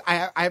because I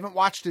haven't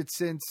watched it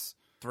since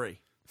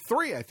 3,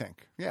 I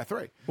think. Yeah,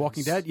 3.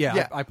 Walking Dead.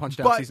 Yeah. I punched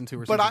out season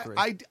 2 or season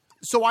 3.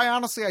 So I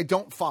honestly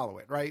don't follow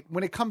it. Right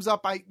when it comes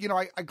up, I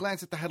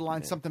glance at the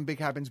headline, something big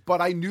happens.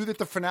 But I knew that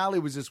the finale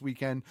was this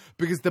weekend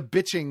because the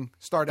bitching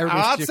started. I'm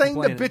not saying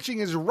the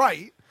bitching is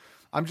right.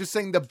 I'm just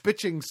saying the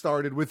bitching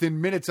started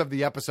within minutes of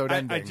the episode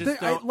ending.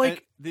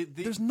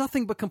 There's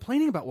nothing but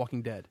complaining about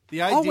Walking Dead.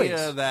 The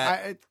idea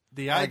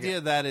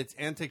that it's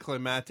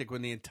anticlimactic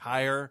when the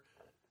entire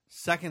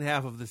second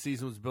half of the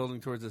season was building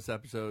towards this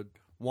episode.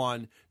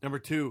 1, number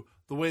 2,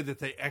 the way that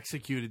they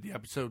executed the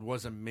episode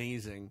was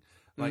amazing.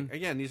 Like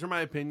again, these are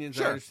my opinions.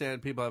 Sure. I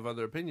understand people have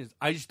other opinions.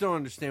 I just don't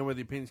understand where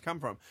the opinions come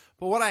from.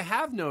 But what I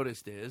have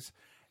noticed is,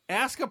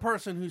 ask a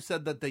person who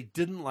said that they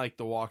didn't like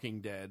The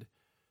Walking Dead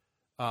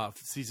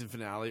season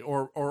finale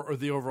or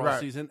the overall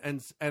season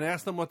and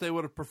ask them what they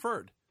would have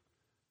preferred.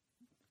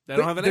 They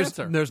don't have an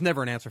answer. There's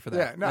never an answer for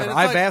that. Yeah, no,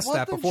 I've asked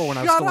that before when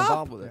I was still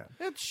involved with it.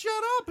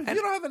 Shut up if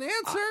you don't have an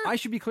answer. I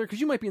should be clear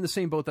because you might be in the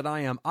same boat that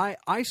I am.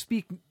 I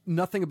speak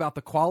nothing about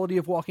the quality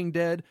of Walking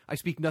Dead. I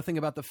speak nothing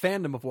about the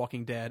fandom of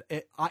Walking Dead.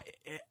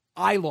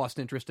 I lost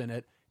interest in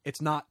it.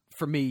 It's not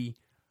for me.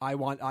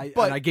 And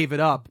I gave it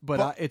up,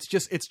 but it's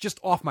just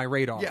off my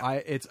radar. Yeah,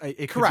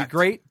 it could be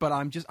great, but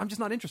I'm just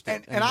not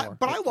interested anymore.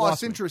 I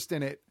lost interest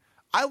in it.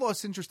 I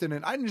lost interest in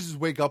it. I didn't just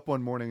wake up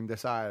one morning and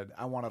decide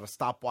I wanted to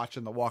stop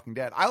watching The Walking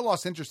Dead. I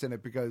lost interest in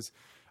it because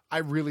I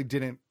really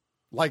didn't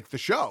like the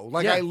show.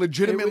 I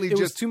legitimately it was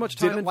just too much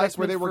time didn't like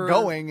where they were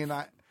going, and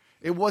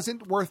it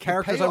wasn't worth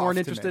characters the I weren't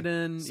to interested me.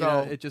 in. So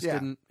it just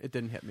didn't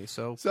hit me.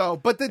 So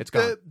but it's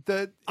gone.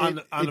 On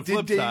the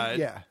flip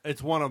side,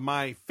 it's one of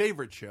my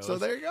favorite shows. So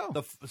there you go.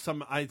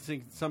 I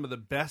think some of the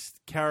best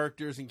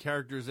characters and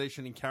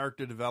characterization and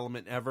character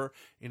development ever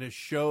in a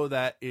show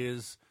that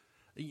is,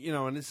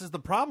 and this is the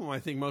problem I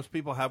think most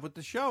people have with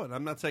the show. And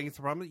I'm not saying it's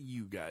the problem that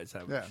you guys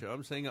have with the show.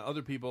 I'm saying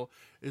other people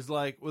is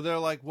they're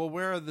like, well,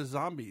 where are the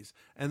zombies?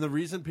 And the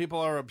reason people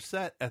are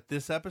upset at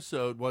this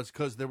episode was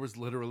because there was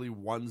literally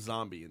one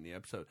zombie in the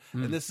episode.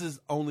 And this is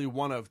only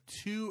one of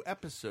 2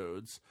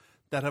 episodes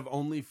that have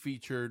only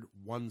featured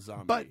one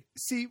zombie. But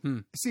see,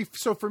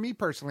 so for me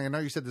personally, I know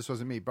you said this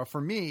wasn't me, but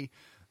for me,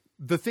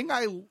 not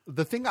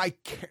the thing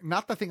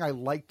I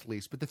liked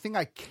least, but the thing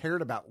I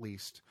cared about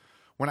least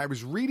when I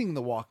was reading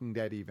The Walking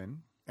Dead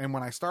even, and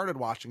when I started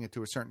watching it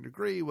to a certain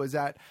degree, was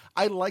that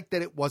I liked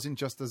that it wasn't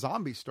just a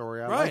zombie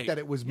story. I liked that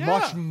it was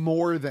much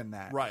more than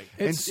that. Right.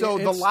 And so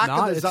the lack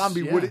of the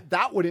zombie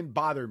wouldn't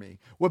bother me.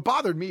 What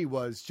bothered me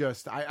was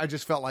just I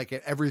just felt like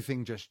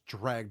everything just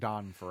dragged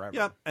on forever.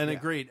 Yep,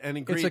 agreed.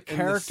 It's a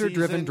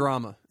character-driven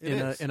drama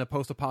in a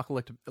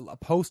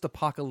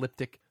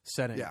post-apocalyptic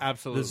setting. Yeah,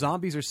 absolutely. The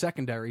zombies are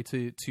secondary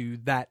to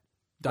that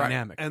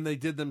dynamic. Right. And they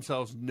did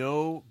themselves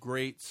no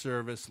great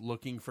service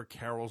looking for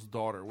Carol's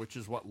daughter, which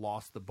is what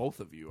lost the both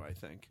of you, I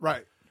think.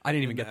 Right. I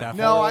didn't even get that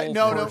far.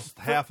 First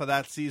half of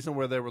that season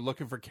where they were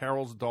looking for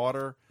Carol's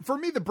daughter. For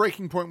me, the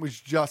breaking point was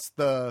just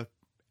the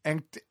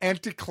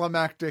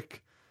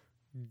anticlimactic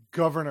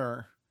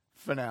governor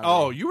finale.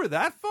 Oh, you were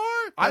that far?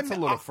 That's a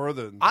little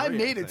further than 3, I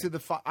made it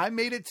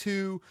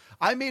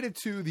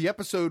to the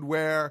episode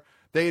where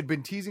They had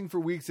been teasing for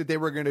weeks that they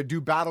were going to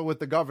do battle with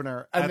the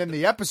governor, and then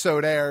the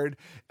episode aired,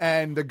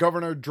 and the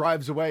governor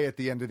drives away at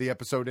the end of the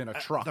episode in a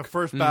truck. The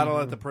first battle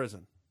at the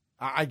prison.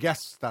 I guess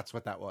that's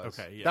what that was.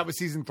 Okay, yeah. That was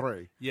season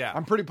 3. Yeah.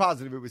 I'm pretty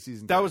positive it was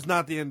season 3. That was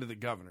not the end of the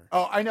governor.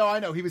 Oh, I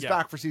know. He was Yeah.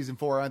 back for season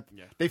 4. And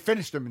Yeah. They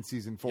finished him in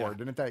season 4, Yeah.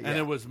 didn't they? And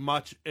it was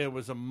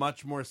a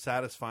much more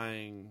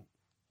satisfying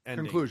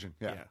ending. Conclusion.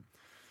 Yeah.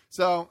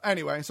 So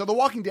anyway, The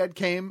Walking Dead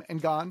came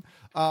and gone.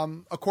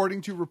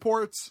 According to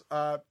reports,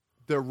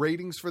 the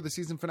ratings for the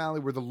season finale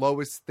were the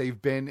lowest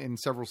they've been in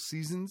several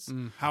seasons.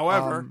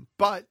 However,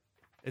 but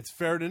it's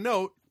fair to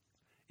note,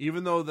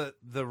 even though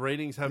the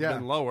ratings have Yeah.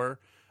 been lower,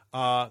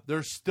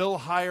 they're still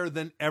higher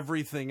than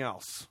everything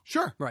else.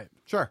 Sure. Right.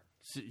 Sure.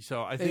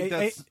 So I think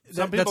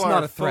some that's people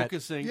not are a threat.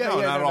 focusing. Yeah,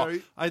 no, yeah, not no, at all. no.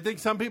 I think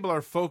some people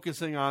are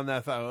focusing on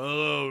that fact.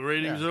 Oh,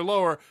 ratings are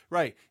lower.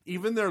 Right.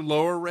 Even their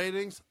lower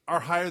ratings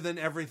are higher than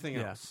everything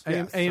else.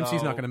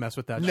 AMC's not going to mess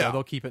with that No. show.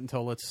 They'll keep it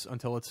until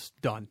it's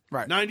done.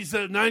 Right.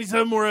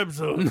 97 more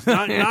episodes.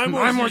 Nine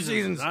more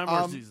seasons. 9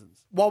 more seasons.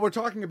 While we're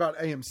talking about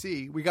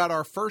AMC, we got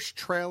our first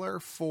trailer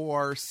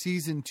for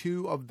season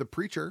 2 of The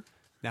Preacher.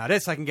 Now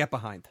this I can get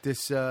behind.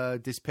 This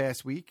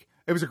past week.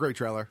 It was a great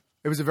trailer.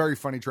 It was a very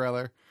funny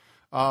trailer.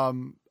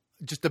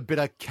 Just a bit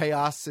of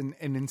chaos and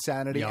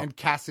insanity, Yep. and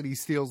Cassidy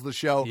steals the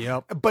show.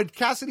 Yep. But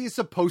Cassidy is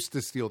supposed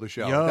to steal the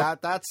show.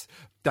 Yep.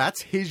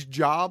 That's his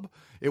job.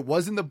 It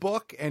was in the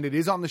book, and it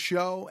is on the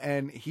show,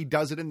 and he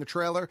does it in the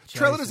trailer.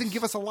 Trailer doesn't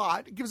give us a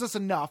lot. It gives us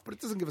enough, but it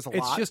doesn't give us a lot.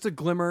 It's just a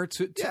glimmer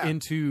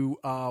into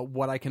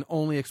what I can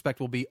only expect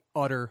will be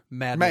utter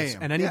madness. Mayhem,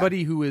 And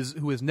anybody who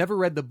has never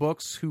read the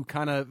books, who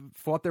kind of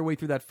fought their way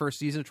through that first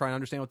season to try and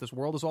understand what this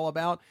world is all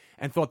about,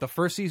 and thought the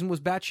first season was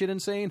batshit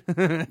insane,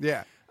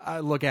 yeah.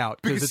 Look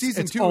out, Because it's,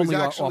 season it's 2 only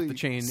is actually off the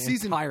chain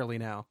entirely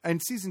now.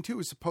 And season 2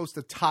 is supposed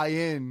to tie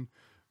in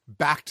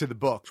back to the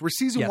books, where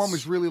season Yes. 1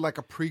 was really like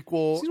a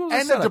prequel Season 1 was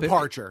and set a up.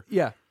 departure.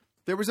 Yeah.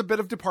 There was a bit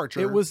of departure.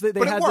 It was they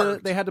but it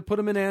worked. had to put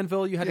them in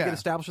Anvil. You had to Yeah. get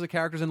established with the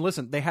characters, and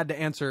listen, they had to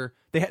answer.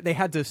 They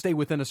had to stay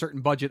within a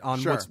certain budget on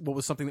Sure. what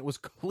was something that was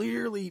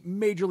clearly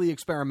majorly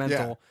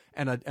experimental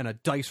and a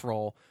dice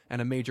roll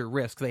and a major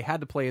risk. They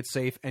had to play it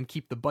safe and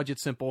keep the budget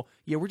simple.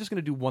 Yeah, we're just going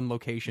to do one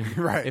location.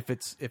 Right. If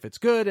it's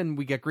good and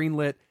we get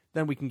greenlit,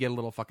 then we can get a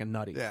little fucking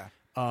nutty. Yeah.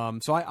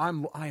 So I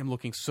am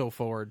looking so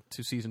forward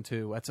to season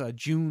 2. That's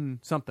June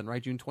something,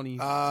 right? June 20.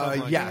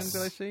 Yes.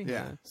 Did I see?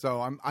 Yeah.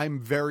 So I'm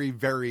very,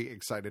 very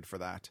excited for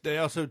that. They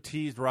also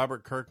teased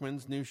Robert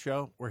Kirkman's new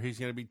show where he's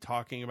going to be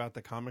talking about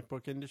the comic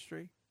book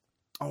industry.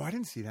 Oh, I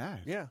didn't see that.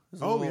 Yeah. It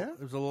was yeah? It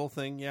was a little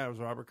thing. Yeah, it was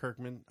Robert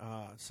Kirkman.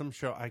 Some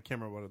show. I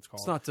can't remember what it's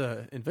called. It's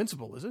not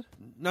Invincible, is it?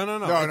 No. No,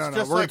 It's no.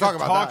 just We're like gonna a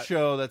talk about talk that.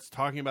 show that's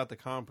talking about the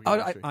comic book Oh,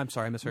 industry. I'm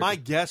sorry, I misheard. My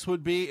guess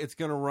would be it's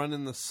going to run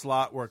in the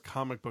slot where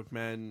Comic Book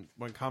Men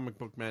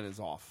is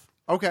off.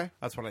 Okay.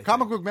 That's what I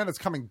Comic think. Book Man is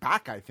coming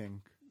back, I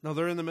think. No,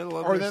 they're in the middle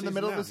of. Or their they're in the season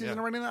middle now, of the season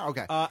yeah. already now?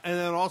 Okay. And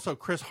then also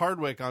Chris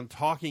Hardwick on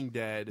Talking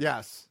Dead.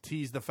 Yes.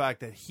 Teased the fact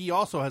that he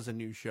also has a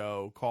new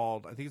show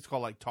called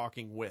like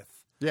Talking With.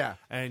 Yeah.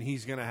 And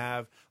he's going to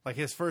have, like,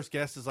 his first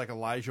guest is like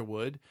Elijah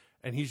Wood,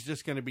 and he's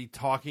just going to be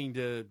talking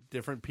to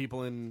different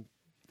people in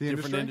The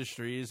different industry?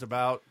 industries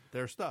about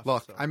their stuff.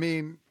 Look, So. I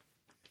mean,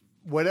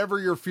 whatever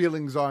your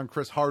feelings on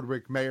Chris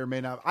Hardwick may or may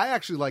not. I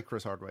actually like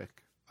Chris Hardwick.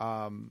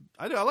 I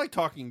do. I like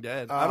Talking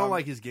Dead. I don't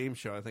like his game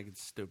show. I think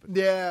it's stupid.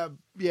 Yeah.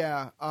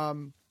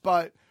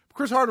 But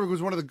Chris Hardwick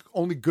was one of the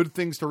only good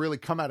things to really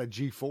come out of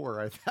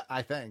G4,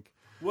 I think.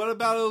 What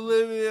about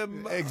Olivia?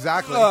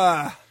 Exactly.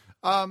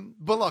 But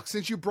look,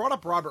 since you brought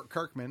up Robert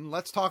Kirkman,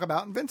 let's talk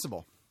about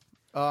Invincible.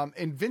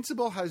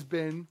 Invincible has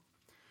been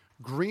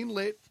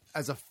greenlit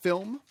as a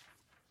film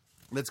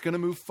that's going to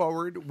move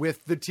forward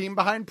with the team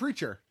behind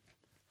Preacher.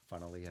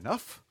 Funnily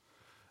enough,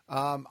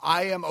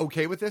 I am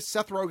okay with this.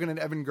 Seth Rogen and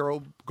Evan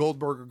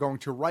Goldberg are going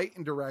to write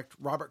and direct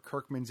Robert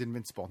Kirkman's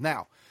Invincible.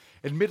 Now,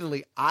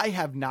 admittedly, I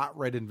have not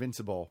read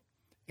Invincible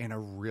in a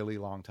really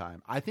long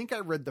time. I think I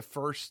read the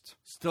first...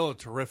 Still a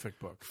terrific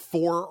book.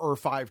 4 or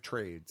 5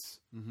 trades.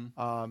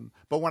 Mm-hmm.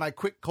 But when I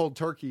quit cold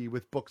turkey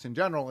with books in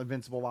general,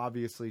 Invincible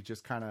obviously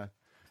just kind of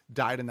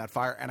died in that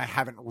fire, and I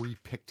haven't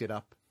repicked it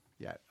up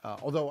yet.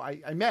 Although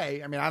I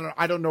may. I mean,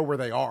 I don't know where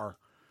they are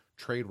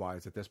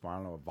trade-wise at this point. I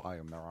don't know what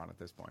volume they're on at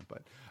this point.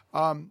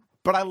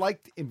 But I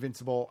liked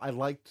Invincible. I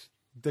liked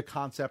the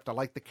concept. I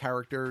liked the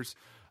characters.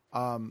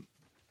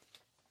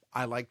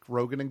 I like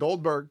Rogen and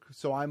Goldberg,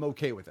 so I'm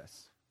okay with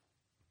this.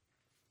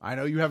 I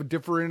know you have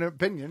different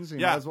opinions. You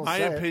might as well my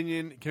say it.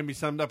 opinion can be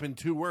summed up in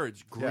 2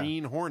 words: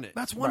 Green Hornet.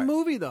 That's one Right.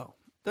 movie, though.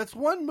 That's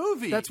one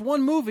movie. That's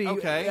one movie.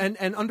 Okay.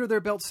 And under their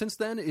belt since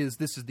then is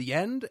the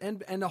end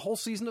and a whole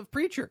season of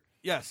Preacher.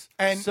 Yes.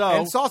 And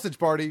Sausage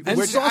Party, And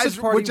which, Sausage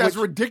Party, which as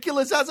which-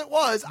 ridiculous as it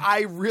was,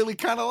 I really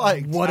kind of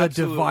liked. What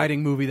Absolutely. a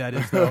dividing movie that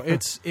is, though.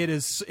 it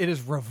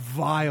is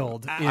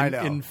reviled I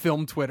know. in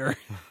film Twitter.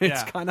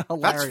 It's Yeah. kind of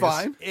hilarious. That's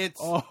fine. It's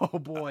Oh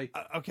boy.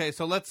 okay.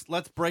 So let's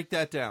break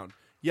that down.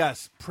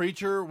 Yes,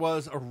 Preacher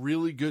was a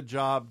really good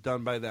job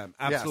done by them.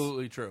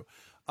 Absolutely true.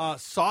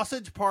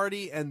 Sausage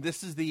Party and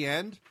This Is the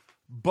End,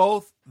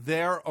 both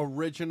their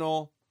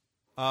original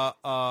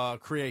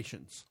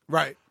creations.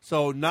 Right.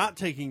 So not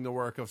taking the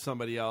work of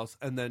somebody else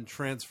and then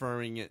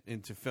transferring it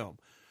into film.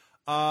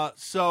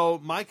 So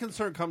my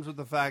concern comes with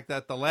the fact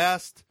that the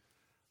last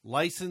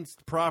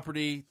licensed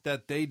property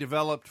that they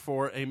developed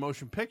for a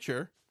motion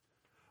picture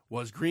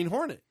was Green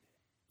Hornet.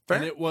 Fair.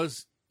 And it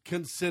was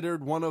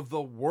considered one of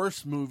the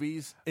worst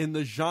movies in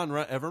the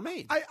genre ever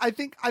made. I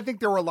think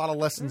there were a lot of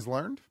lessons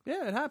learned.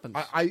 Yeah, it happens.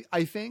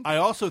 I think. I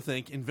also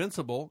think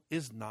Invincible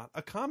is not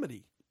a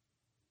comedy.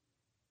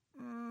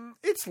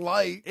 It's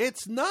light.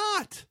 It's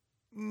not.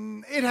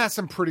 It has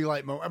some pretty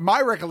light moments.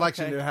 My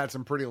recollection, it had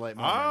some pretty light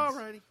moments.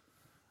 Alrighty.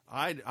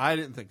 I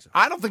didn't think so.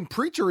 I don't think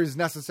Preacher is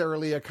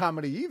necessarily a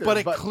comedy either. But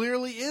it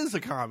clearly is a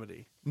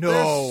comedy. No.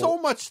 There's so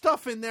much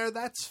stuff in there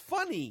that's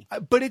funny.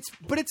 But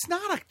it's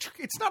not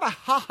a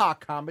ha-ha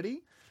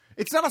comedy.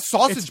 It's not a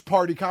sausage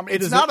party comedy.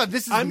 It's not a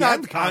this is I'm the not,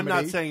 end comedy.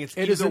 I'm not saying it's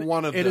It is either a-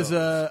 one of it those. is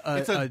a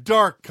it's a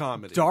dark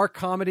comedy. Dark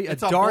comedy.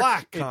 It's a a dark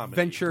black comedy.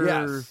 adventure.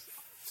 Yes.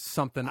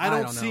 Something. I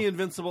don't know. see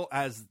Invincible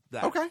as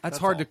that. Okay. That's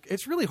all. hard to.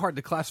 It's really hard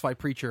to classify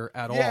Preacher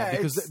at Yeah, all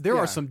because it's- there yeah.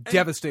 are some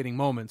devastating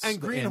moments And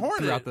Green Hornet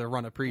throughout the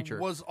run of Preacher.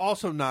 was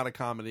also not a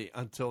comedy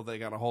until they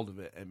got a hold of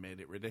it and made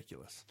it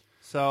ridiculous.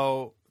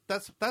 So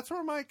that's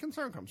where my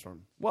concern comes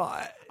from. Well,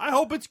 I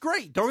hope it's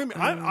great. Don't get me.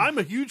 I'm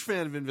a huge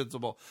fan of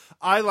Invincible.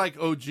 I like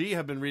OG.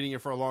 Have been reading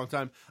it for a long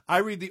time. I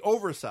read the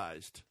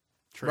oversized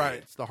trades,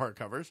 Right. the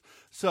hardcovers.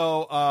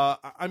 So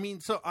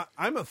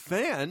I'm a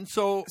fan.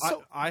 So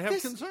I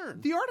have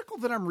concerns. The article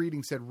that I'm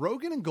reading said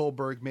Rogen and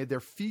Goldberg made their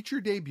feature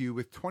debut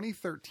with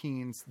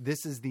 2013's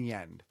This Is the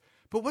End.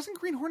 But wasn't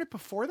Green Hornet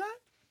before that?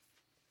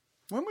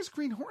 When was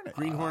Green Hornet?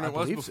 Green Hornet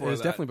was before It was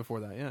that. definitely before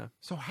that. Yeah.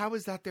 So how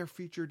is that their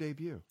feature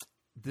debut?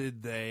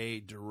 Did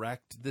they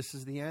direct This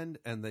Is the End?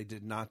 And they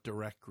did not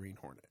direct Green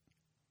Hornet.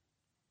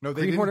 No,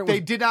 they Green didn't. Hornet They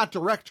was- did not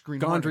direct Green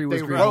Hornet. Gondry was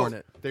They Green wrote-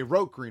 Hornet. They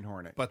wrote Green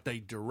Hornet. But they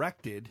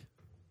directed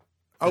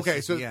Okay, This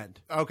Is so the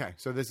End. okay,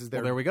 so this is their.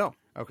 Well, there we go.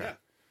 Okay, Yeah.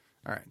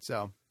 all right.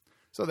 So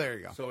there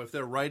you go. So if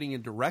they're writing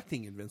and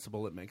directing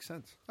Invincible, it makes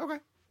sense. Okay.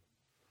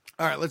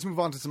 All right, let's move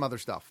on to some other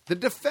stuff. The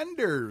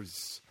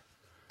Defenders.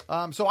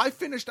 So I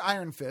finished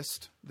Iron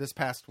Fist this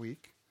past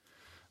week.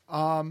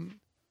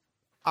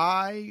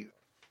 I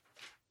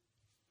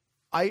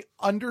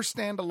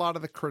understand a lot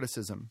of the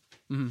criticism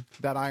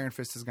that Iron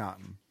Fist has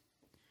gotten.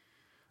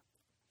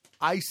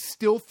 I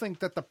still think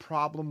that the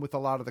problem with a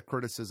lot of the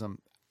criticism,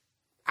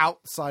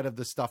 outside of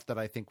the stuff that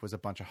I think was a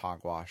bunch of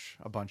hogwash,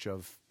 a bunch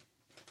of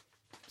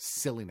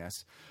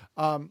silliness,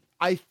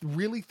 I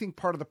really think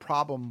part of the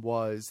problem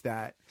was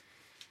that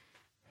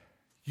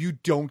you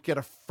don't get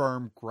a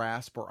firm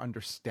grasp or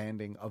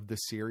understanding of the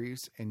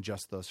series in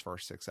just those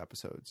first 6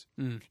 episodes.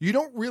 You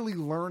don't really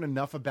learn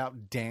enough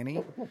about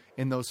Danny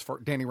in those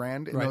Danny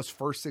Rand in those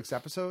first 6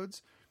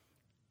 episodes.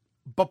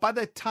 But by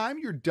the time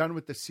you're done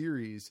with the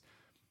series,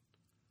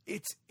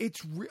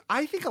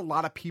 I think a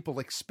lot of people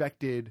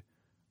expected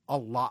a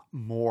lot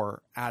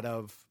more out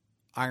of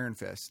Iron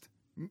Fist,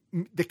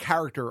 the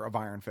character of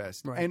Iron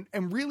Fist. Right.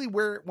 And really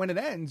when it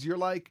ends, you're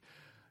like,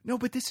 no,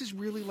 but this is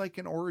really like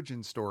an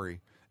origin story.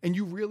 And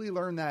you really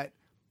learn that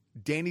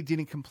Danny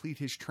didn't complete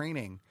his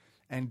training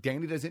and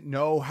Danny doesn't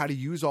know how to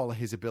use all of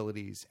his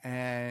abilities.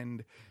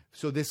 And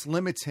so this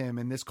limits him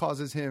and this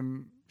causes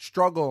him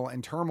struggle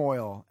and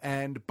turmoil.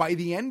 And by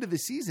the end of the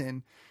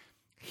season,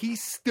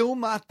 he's still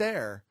not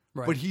there,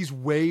 but he's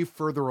way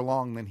further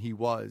along than he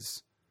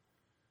was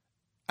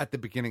at the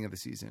beginning of the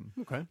season.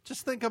 Okay.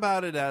 Just think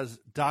about it as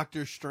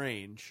Doctor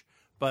Strange,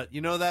 but you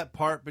know that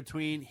part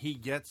between he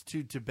gets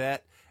to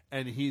Tibet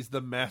and he's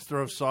the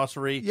master of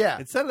sorcery? Yeah.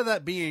 Instead of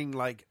that being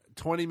like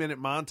 20-minute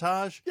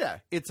montage, Yeah.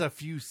 it's a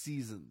few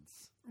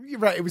seasons. You're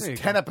right. It was There you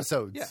 10 go.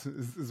 episodes Yeah.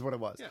 is what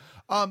it was.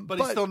 Yeah. But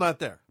he's still not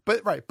there.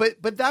 But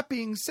that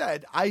being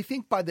said, I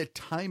think by the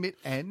time it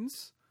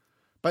ends,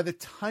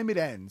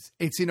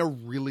 it's in a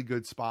really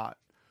good spot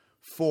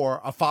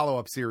for a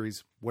follow-up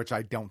series, which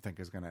I don't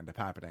think is going to end up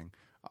happening,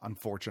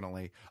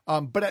 unfortunately.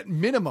 But at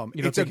minimum,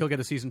 You don't think he'll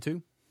get a season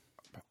 2?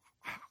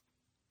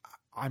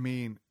 I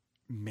mean,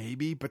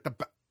 maybe,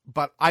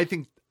 but I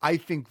think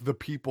the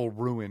people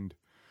ruined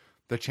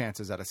the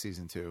chances at a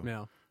season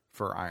 2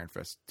 for Iron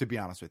Fist, to be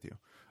honest with you.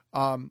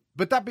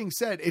 But that being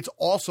said, it's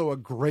also a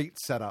great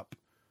setup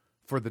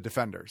for the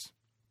Defenders.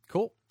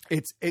 Cool.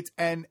 It's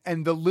and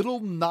the little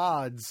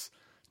nods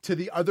to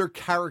the other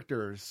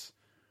characters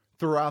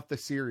throughout the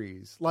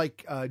series,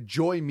 like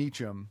Joy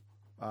Meacham,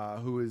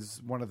 who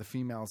is one of the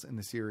females in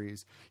the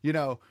series. You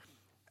know,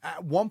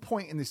 at one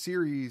point in the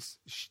series,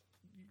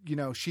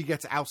 she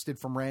gets ousted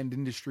from Rand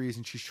Industries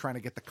and she's trying to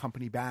get the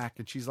company back.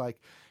 And she's like,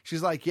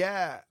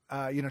 yeah,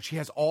 she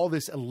has all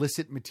this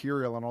illicit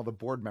material on all the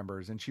board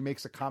members. And she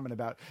makes a comment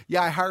about,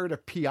 I hired a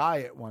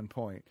PI at one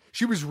point.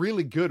 She was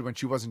really good when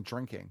she wasn't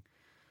drinking,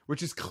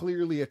 which is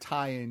clearly a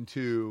tie-in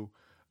to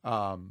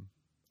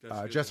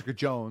Jessica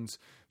Jones.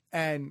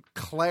 And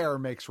Claire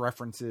makes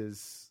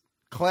references.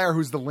 Claire,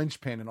 who's the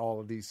linchpin in all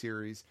of these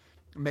series,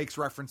 makes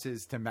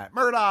references to Matt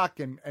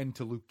Murdock and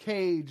to Luke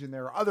Cage, and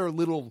there are other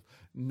little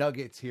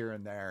nuggets here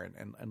and there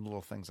and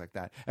little things like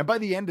that. And by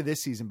the end of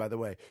this season, by the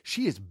way,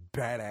 she is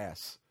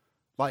badass.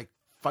 like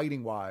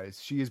fighting wise.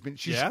 She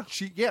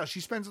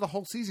spends the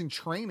whole season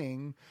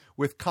training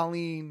with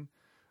Colleen,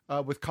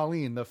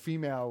 the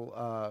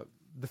female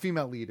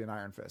lead in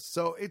Iron Fist.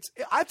 So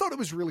I thought it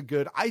was really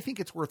good. I think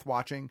it's worth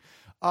watching.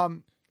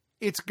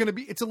 It's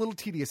a little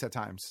tedious at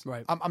times.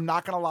 Right. I'm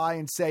not going to lie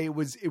and say it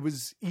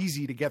was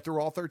easy to get through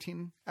all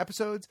 13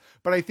 episodes,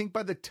 but I think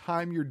by the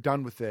time you're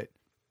done with it,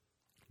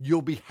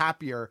 you'll be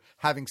happier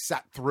having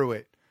sat through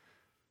it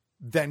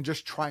than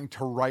just trying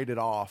to write it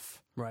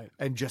off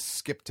and just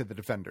skip to the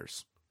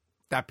Defenders.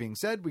 That being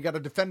said, we got a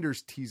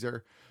Defenders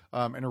teaser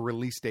and a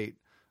release date.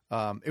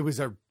 It was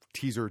a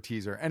teaser,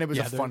 and it was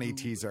a funny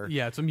teaser.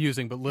 Yeah, it's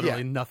amusing, but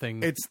literally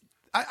nothing.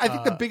 I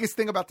think the biggest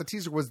thing about the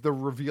teaser was the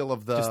reveal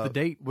of just the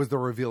date.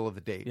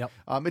 Yep.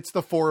 It's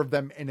the four of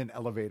them in an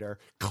elevator.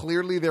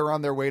 Clearly, they're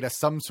on their way to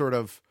some sort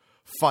of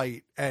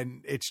fight,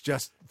 and it's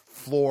just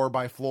floor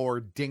by floor,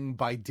 ding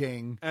by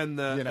ding. And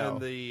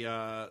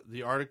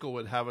the article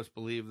would have us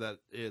believe that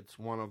it's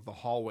one of the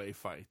hallway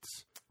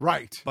fights,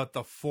 right? But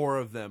the four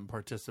of them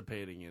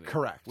participating in it,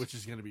 correct? Which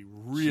is going to be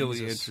really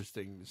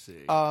interesting to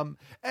see.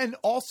 And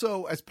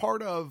also as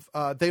part of,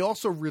 they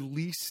also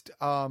released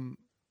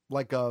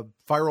like a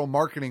viral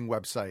marketing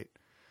website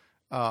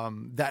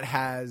that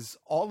has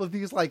all of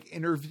these like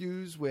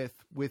interviews with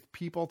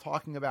people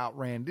talking about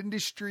Rand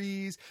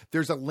Industries.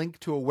 There's a link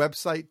to a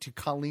website to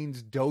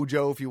Colleen's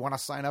dojo if you want to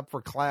sign up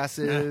for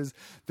classes.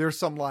 There's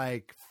some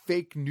like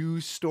fake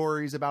news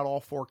stories about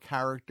all four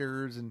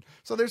characters, and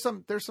so there's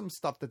some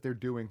stuff that they're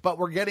doing. But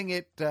we're getting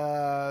it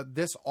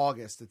this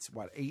August. It's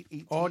what,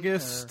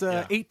 August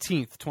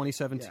 18th,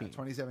 2017. Yeah,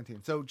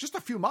 2017. So just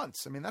a few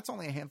months. I mean, that's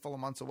only a handful of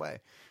months away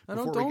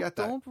before we get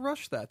that. Don't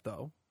rush that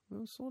though.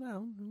 Slow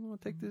down. I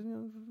want to take this.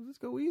 Let's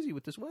go easy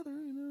with this weather.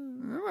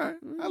 All right.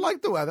 I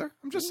like the weather.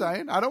 I'm just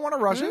saying. I don't want to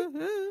rush it.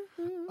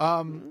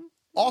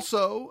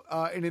 Also,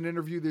 in an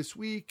interview this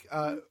week,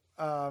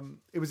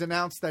 it was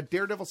announced that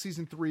Daredevil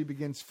season 3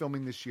 begins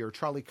filming this year.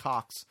 Charlie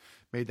Cox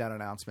made that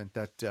announcement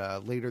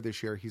that later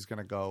this year he's going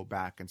to go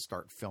back and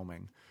start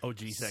filming. Oh,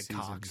 geez, that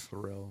Cox.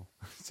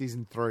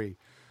 Season 3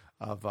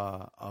 of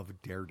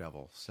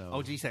Daredevil.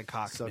 So said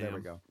Cox. So there we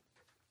go.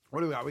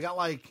 What do we got? We got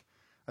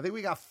I think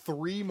we got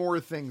 3 more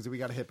things that we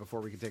got to hit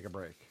before we can take a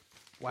break.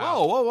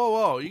 Wow.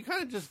 Whoa. You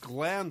kind of just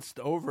glanced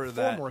over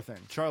 4 more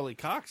things. Charlie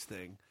Cox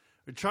thing.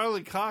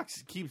 Charlie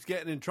Cox keeps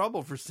getting in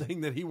trouble for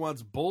saying that he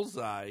wants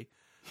Bullseye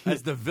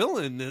as the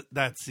villain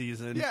that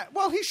season. Yeah,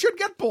 well, he should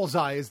get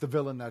Bullseye as the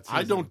villain that season.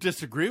 I don't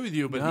disagree with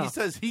you, but he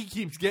says he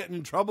keeps getting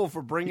in trouble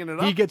for bringing it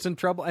up. He gets in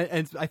trouble,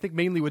 and I think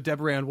mainly with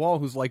Deborah Ann Wall,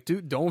 who's like,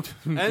 dude, don't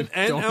you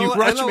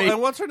rush me.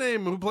 And what's her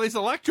name, who plays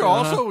Elektra,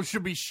 also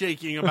should be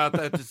shaking about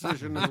that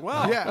decision as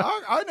well. Yeah,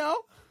 I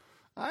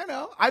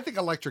know. I think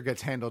Elektra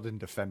gets handled in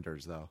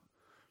Defenders, though.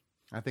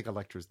 I think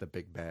Elektra's the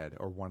big bad,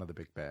 or one of the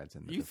big bads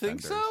in the You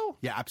Defenders. think so?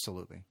 Yeah,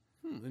 absolutely.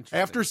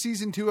 After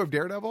season 2 of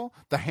Daredevil,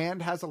 the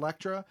Hand has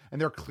Elektra, and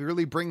they're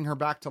clearly bringing her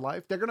back to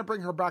life. They're going to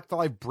bring her back to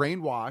life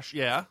brainwashed.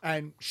 Yeah.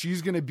 And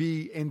she's going to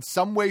be, in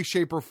some way,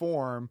 shape, or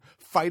form,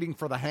 fighting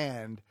for the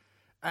Hand,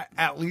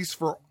 at least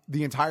for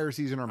the entire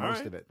season or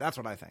most of it. That's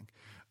what I think.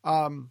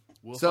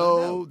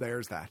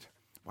 There's that.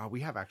 Wow, we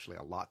have actually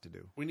a lot to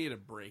do. We need a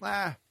break.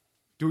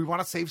 Do we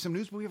want to save some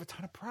news? But we have a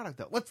ton of product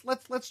though.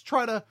 Let's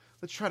try to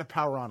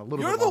power on a little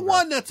bit. You're the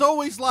one that's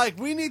always like,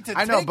 we need to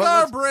take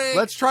our break.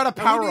 Let's try to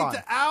power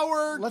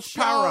on. Let's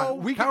power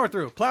on. We power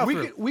through.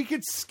 We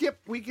could skip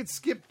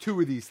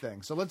 2 of these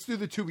things. So let's do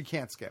the 2 we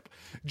can't skip.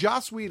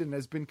 Joss Whedon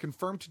has been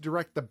confirmed to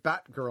direct the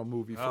Batgirl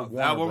movie for Warner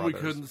that one Brothers. we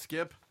couldn't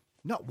skip.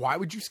 No, why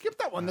would you skip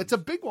that one? That's a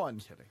big one.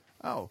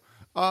 I'm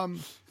kidding.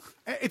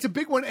 It's a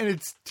big one, and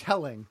it's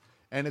telling,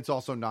 and it's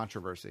also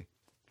controversy.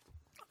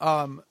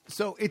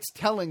 So it's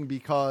telling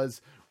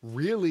because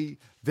really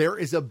there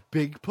is a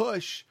big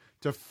push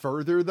to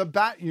further the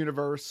Bat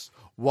universe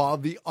while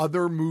the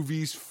other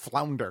movies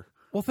flounder.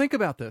 Well, think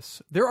about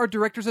this. There are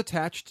directors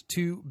attached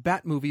to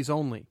Bat movies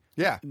only.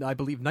 Yeah. I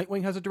believe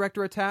Nightwing has a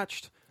director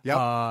attached.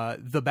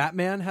 Yep. The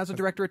Batman has a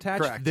director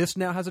attached. Correct. This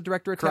now has a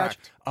director attached.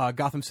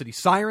 Gotham City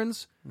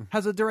Sirens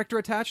has a director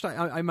attached.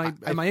 Am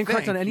I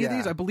incorrect on any of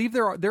these? I believe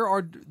there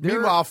are.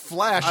 Meanwhile,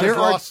 Flash has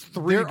lost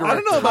 3 directors. I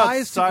don't know about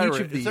ties to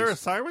each of these. Is there a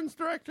Sirens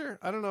director?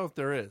 I don't know if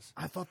there is.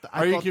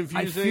 Are you confusing?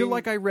 I feel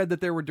like I read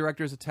that there were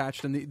directors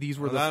attached, and these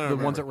were the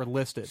ones that were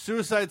listed.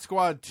 Suicide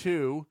Squad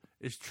 2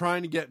 is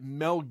trying to get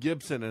Mel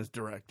Gibson as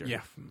director.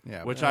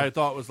 Yeah. Which I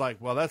thought was like,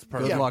 well, that's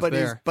perfect. Good luck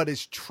there. But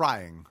is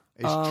trying.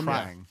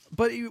 Trying.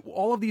 But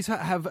all of these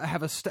have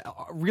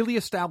really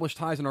established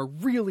ties and are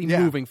really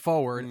moving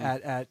forward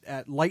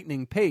at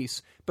lightning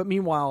pace. But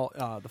meanwhile,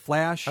 the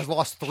Flash has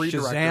lost 3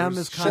 Shazam directors.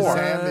 is kind of Flash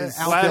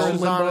out there in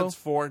is limbo. on its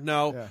 4.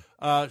 No,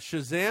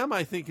 Shazam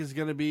I think is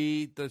going to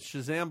be the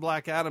Shazam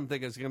Black Adam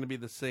thing is going to be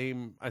the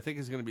same. I think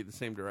is going to be the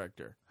same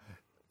director.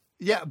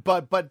 Yeah,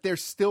 but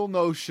there's still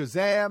no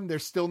Shazam.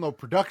 There's still no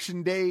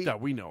production date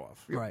that we know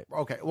of. Right.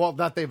 Okay. Well,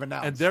 that they've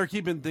announced, and they're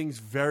keeping things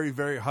very,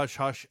 very hush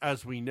hush,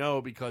 as we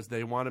know, because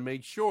they want to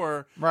make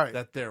sure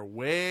that they're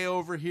way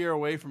over here,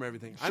 away from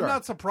everything. Sure. I'm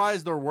not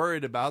surprised or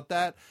worried about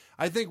that.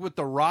 I think with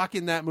The Rock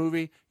in that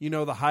movie,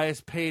 the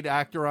highest paid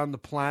actor on the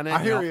planet.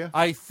 I hear you.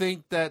 I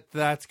think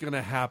that's going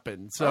to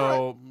happen.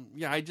 So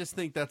yeah, I just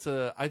think that's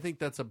a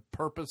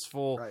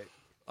purposeful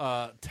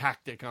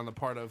tactic on the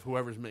part of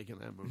whoever's making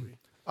that movie.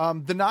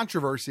 The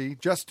controversy,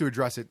 just to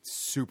address it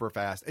super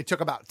fast, it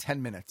took about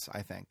 10 minutes,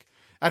 I think.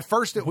 At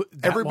first,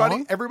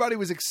 everybody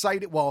was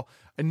excited. Well,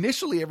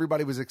 initially,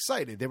 everybody was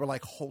excited. They were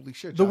like, holy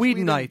shit. The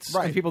Whedon Knights,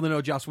 and people that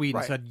know Joss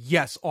Whedon said,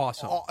 yes,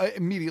 awesome.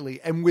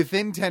 Immediately. And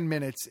within 10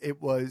 minutes,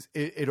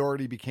 it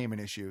already became an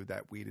issue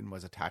that Whedon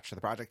was attached to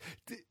the project.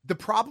 The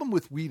problem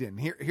with Whedon,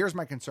 here's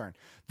my concern.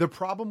 The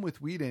problem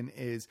with Whedon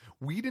is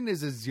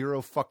a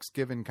zero fucks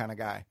given kind of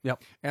guy.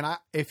 Yep. And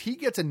if he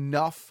gets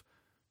enough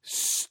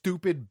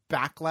stupid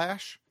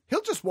backlash,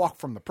 he'll just walk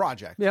from the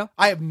project. Yeah.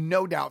 I have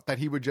no doubt that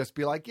he would just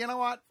be like, you know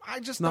what? I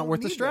just not don't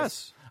worth need the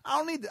stress.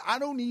 This. I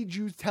don't need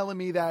you telling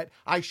me that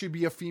I should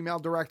be a female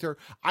director.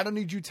 I don't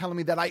need you telling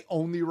me that I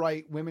only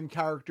write women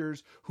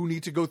characters who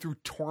need to go through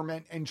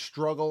torment and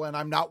struggle and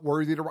I'm not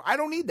worthy to. I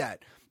don't need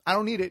that. I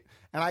don't need it.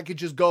 And I could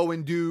just go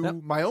and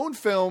do my own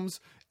films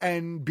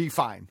and be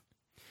fine.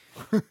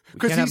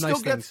 Because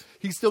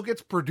he still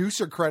gets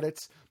producer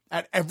credits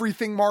at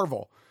everything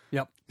Marvel.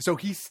 Yep. So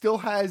he still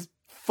has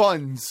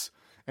funds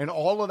and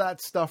all of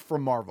that stuff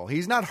from Marvel.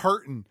 He's not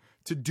hurting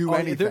to do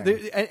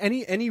anything.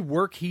 Any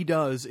work he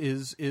does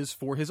is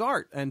for his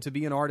art and to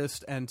be an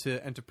artist and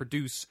to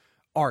produce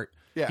art.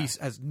 Yeah. He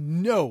has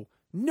no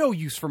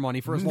use for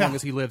money for as long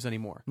as he lives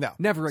anymore. No.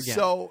 Never again.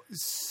 So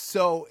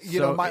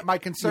my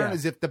concern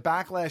is if the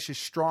backlash is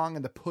strong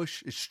and the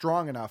push is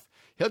strong enough,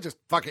 he'll just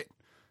fuck it.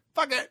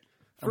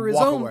 For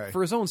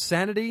his own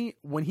sanity,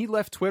 when he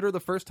left Twitter the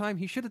first time,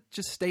 he should have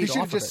just stayed off of it. He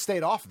should have just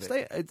stayed off of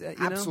it.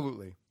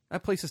 Absolutely.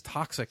 That place is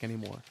toxic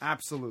anymore.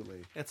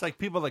 Absolutely. It's like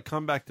people that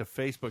come back to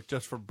Facebook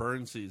just for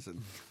burn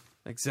season.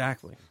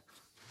 Exactly.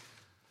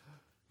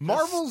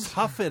 Just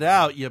tough it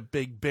out, you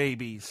big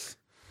babies.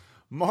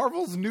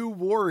 Marvel's New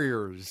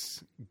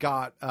Warriors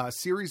got a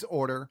series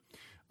order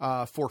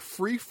for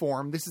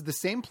Freeform. This is the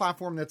same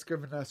platform that's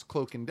given us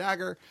Cloak and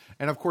Dagger.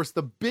 And of course,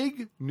 the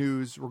big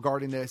news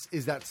regarding this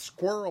is that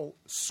Squirrel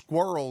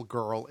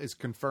Girl is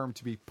confirmed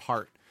to be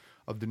part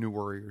of the New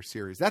Warrior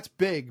series. That's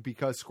big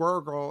because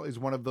Squirrel Girl is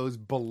one of those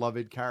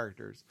beloved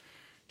characters.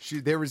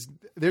 There's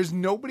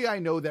nobody I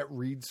know that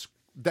reads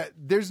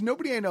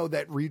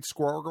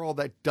Squirrel Girl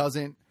that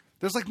doesn't.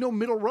 There's like no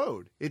middle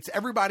road.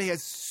 Everybody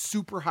has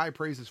super high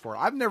praises for it.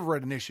 I've never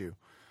read an issue,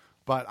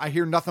 but I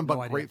hear nothing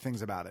but great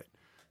things about it.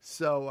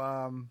 So,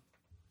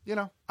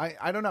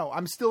 I don't know.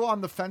 I'm still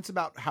on the fence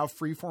about how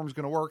Freeform is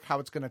going to work, how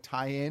it's going to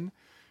tie in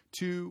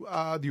to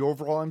the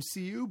overall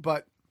MCU.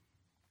 But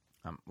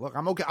look,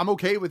 I'm okay. I'm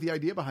okay with the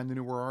idea behind the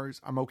New Warriors.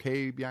 I'm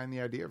okay behind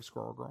the idea of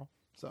Squirrel Girl.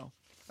 So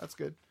that's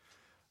good.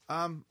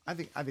 I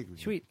think we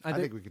sweet. I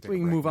think we can take we a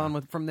can break move now.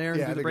 on from there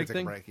and do the break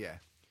thing. Yeah,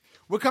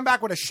 we'll come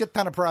back with a shit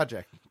ton of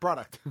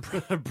product.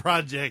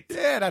 Project.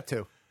 Yeah, that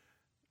too.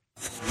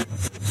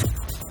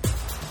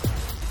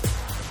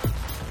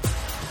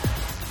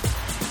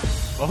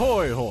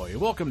 Ahoy, hoy.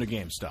 Welcome to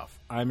Game Stuff.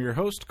 I'm your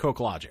host, Coke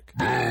Logic.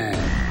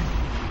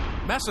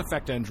 Mass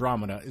Effect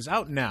Andromeda is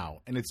out now,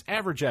 and it's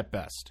average at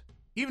best.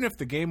 Even if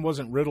the game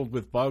wasn't riddled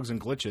with bugs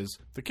and glitches,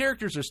 the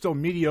characters are still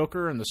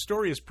mediocre and the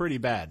story is pretty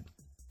bad.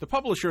 The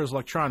publisher is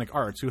Electronic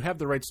Arts, who have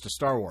the rights to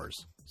Star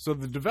Wars. So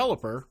the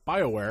developer,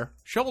 BioWare,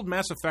 shoveled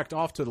Mass Effect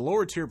off to the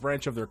lower tier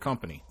branch of their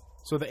company,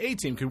 so the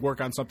A-Team could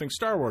work on something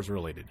Star Wars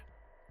related.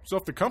 So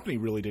if the company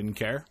really didn't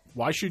care,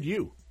 why should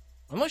you?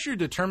 Unless you're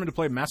determined to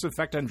play Mass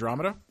Effect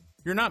Andromeda,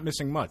 you're not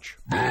missing much.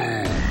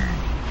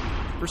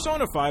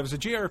 Persona 5 is a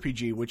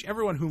JRPG which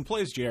everyone who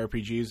plays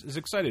JRPGs is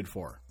excited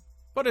for.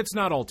 But it's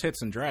not all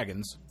tits and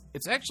dragons.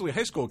 It's actually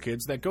high school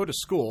kids that go to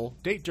school,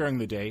 date during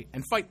the day,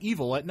 and fight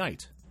evil at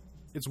night.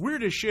 It's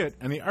weird as shit,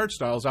 and the art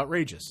style is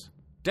outrageous.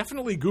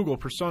 Definitely Google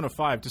Persona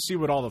 5 to see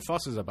what all the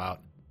fuss is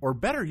about. Or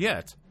better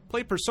yet,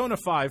 play Persona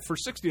 5 for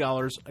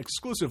 $60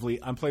 exclusively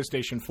on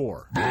PlayStation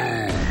 4.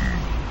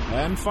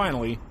 And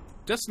finally,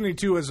 Destiny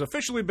 2 has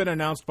officially been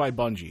announced by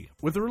Bungie,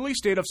 with a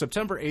release date of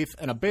September 8th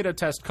and a beta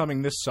test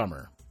coming this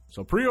summer.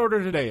 So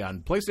pre-order today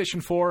on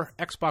PlayStation 4,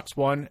 Xbox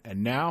One,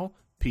 and now,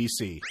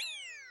 PC.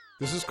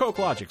 This is Coke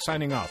Logic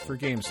signing off for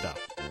Game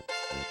Stuff.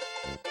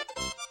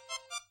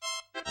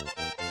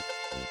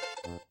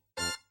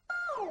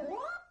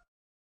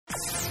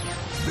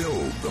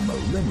 Build the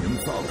Millennium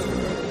Falcon.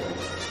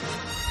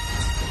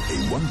 A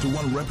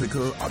one-to-one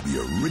replica of the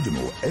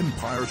original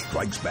Empire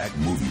Strikes Back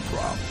movie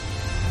prop.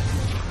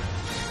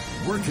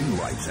 Working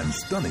lights and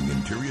stunning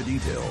interior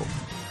detail,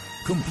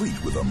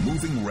 complete with a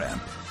moving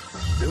ramp.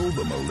 Build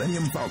the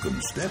Millennium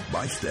Falcon step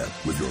by step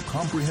with your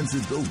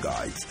comprehensive build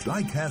guides,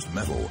 die-cast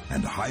metal,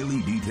 and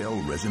highly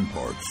detailed resin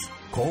parts.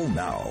 Call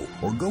now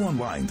or go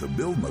online to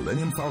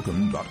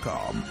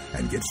buildmillenniumfalcon.com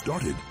and get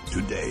started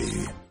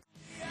today.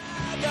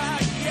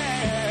 Yeah.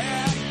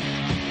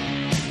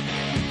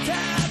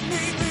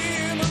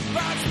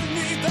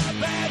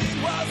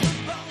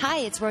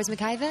 Hey, it's Rose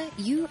McIver.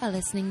 You are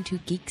listening to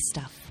Geek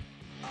Stuff.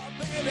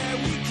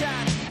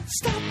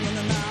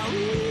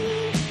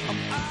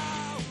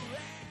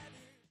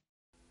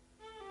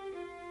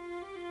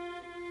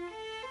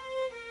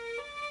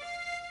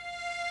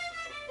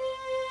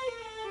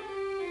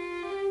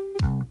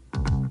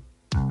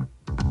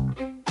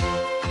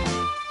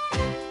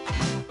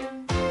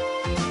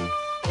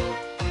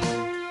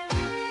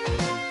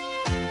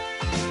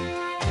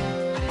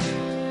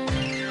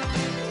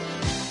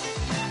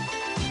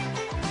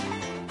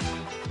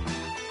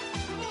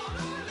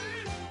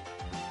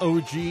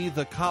 OG,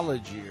 the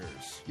college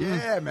years.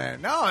 Yeah,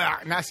 man. No,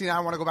 now see, now I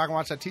want to go back and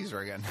watch that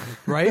teaser again.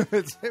 Right?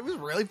 It was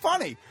really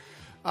funny.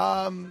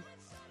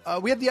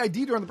 We had the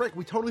ID during the break.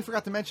 We totally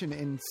forgot to mention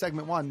in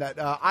segment 1 that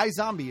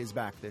iZombie is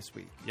back this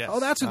week. Yes. Oh,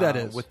 that's who that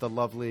is. With the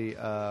lovely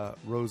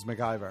Rose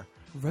McIver.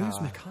 Rose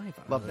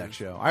McIver. Love that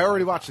show. I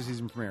already watched the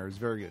season premiere. It was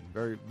very good.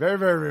 Very, very,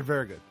 very, very,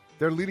 very good.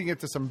 They're leading it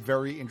to some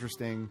very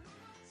interesting,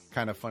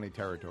 kind of funny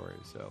territory.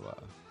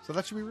 So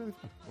that should be really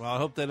fun. Well, I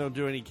hope they don't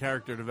do any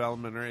character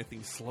development or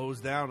anything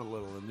slows down a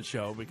little in the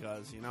show,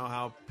 because you know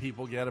how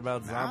people get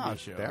about zombie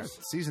shows. They're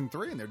season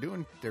 3 and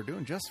they're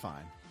doing just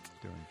fine.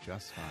 Doing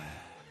just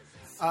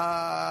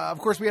fine. Of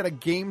course, we had a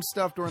game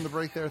stuff during the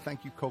break there.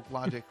 Thank you, Coke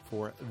Logic,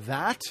 for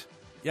that.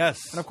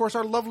 Yes. And of course,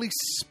 our lovely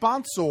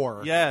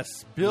sponsor. Yes.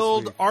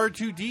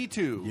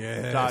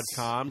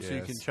 BuildR2D2.com. So you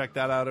Yes. can check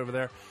that out over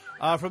there.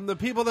 From the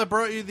people that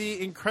brought you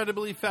the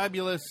incredibly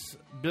fabulous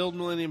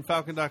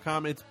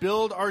BuildMillenniumFalcon.com, it's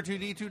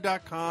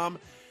BuildR2D2.com.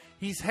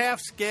 He's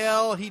half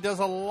scale. He does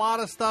a lot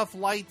of stuff,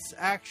 lights,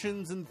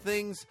 actions, and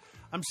things.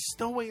 I'm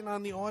still waiting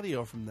on the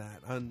audio from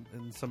that and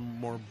some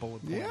more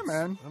bullet points. Yeah,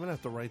 man. I'm going to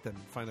have to write that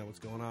and find out what's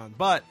going on.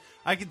 But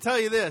I can tell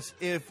you this.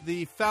 If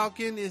the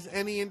Falcon is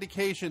any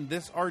indication,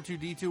 this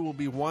R2D2 will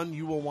be one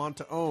you will want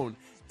to own.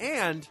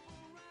 And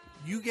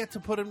you get to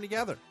put them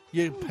together.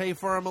 You pay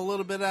for them a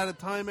little bit at a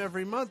time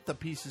every month. The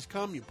pieces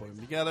come, you put them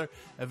together.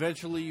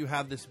 Eventually, you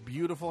have this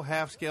beautiful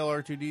half-scale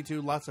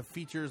R2D2, lots of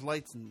features,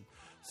 lights, and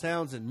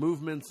sounds, and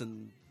movements,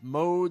 and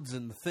modes,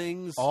 and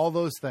things. All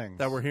those things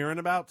that we're hearing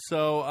about.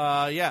 So,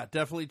 yeah,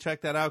 definitely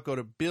check that out. Go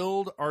to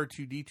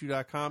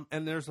BuildR2D2.com,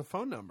 and there's a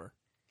phone number.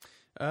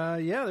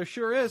 Yeah, there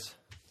sure is.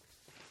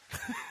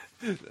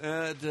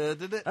 That's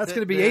That's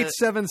going to be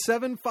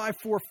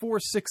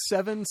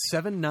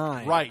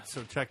 877-544-6779. Right,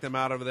 so check them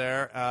out over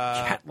there.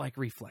 Cat-like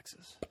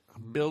reflexes.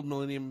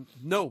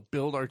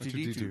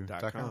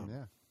 BuildR2D2.com.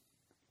 Yeah.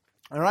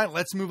 All right,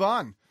 let's move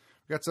on.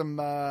 We got some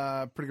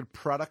pretty good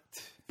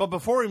product. But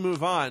before we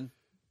move on,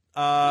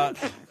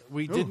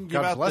 we didn't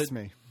give out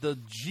the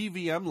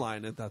GVM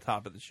line at the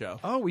top of the show.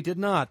 Oh, we did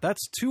not.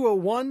 That's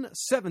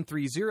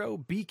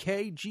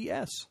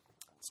 201-730-BKGS.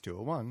 It's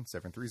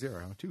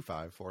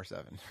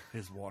 201-730-2547.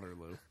 His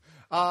Waterloo.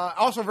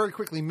 Also, very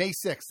quickly, May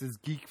 6th is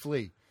Geek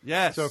Flea.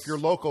 Yes. So if you're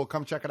local,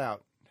 come check it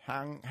out.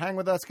 Hang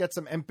with us, get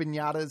some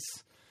empanadas.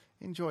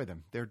 Enjoy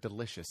them. They're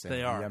delicious and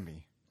They are.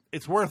 yummy.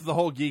 It's worth the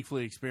whole Geek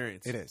Flea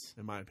experience. It is.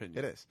 In my opinion.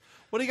 It is.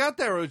 What do you got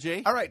there,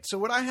 OJ? All right, so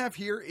what I have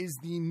here is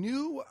the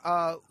new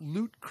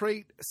Loot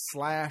Crate /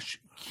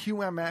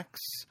 QMX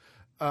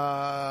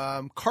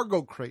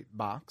cargo crate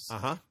box.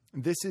 Uh-huh.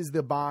 This is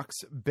the box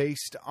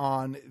based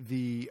on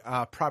the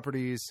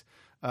properties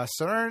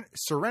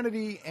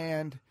Serenity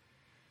and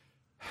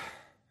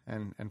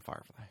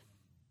Firefly.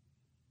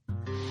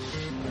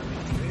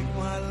 Take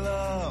my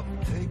love,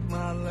 take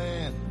my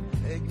land,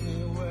 take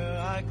me where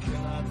I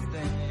cannot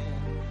stand.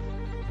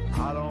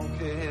 I don't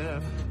care,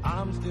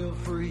 I'm still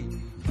free.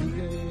 You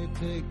can't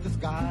take the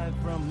sky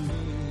from me.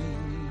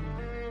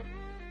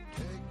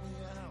 Take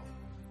me out.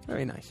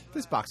 Very nice.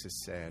 This box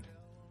is sad.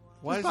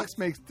 Why This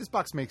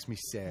box makes me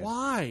sad.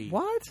 Why?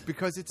 What?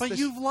 Because it's. But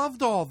you've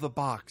loved all the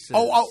boxes.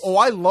 Oh!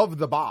 I love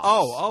the box.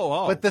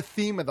 Oh! But the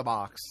theme of the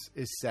box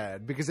is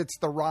sad because it's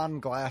the Ron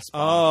Glass box.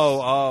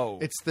 Oh!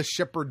 It's the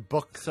Shepard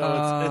book. So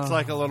it's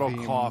like a little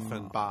theme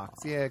coffin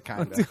box. Yeah,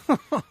 kind of,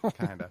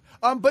 kind of.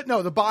 But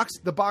no, the box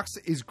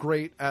is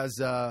great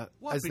as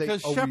What? as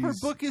Because they always, Shepard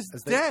book is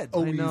as they dead. I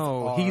always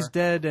know. are. He's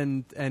dead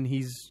and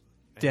he's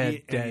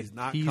dead. And he's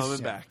not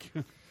coming back.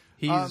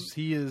 He is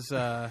he's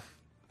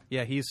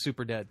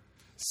super dead.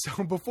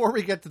 So before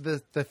we get to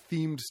the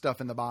themed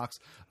stuff in the box,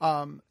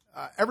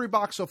 every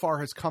box so far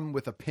has come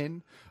with a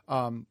pin,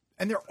 and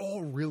they're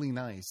all really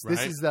nice. Right.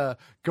 This is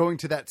going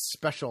to that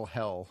special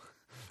hell.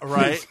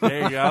 Right,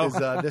 there you go. Is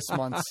this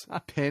month's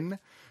pin.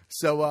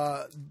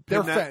 So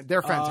they're fantastic.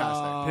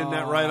 Pin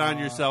that right on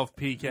yourself,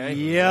 PK.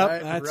 Yep,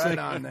 Right- that's right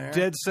a on there.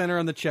 dead center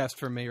on the chest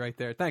for me right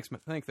there. Thanks, man.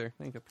 Thank you.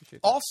 Appreciate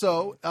it.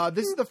 Also,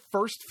 this is the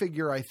first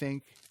figure, I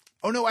think.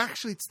 Oh, no,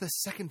 actually, it's the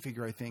second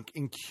figure, I think,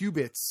 in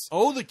Cubits.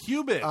 Oh, the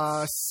Cubits.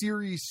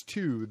 Series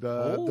 2,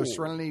 the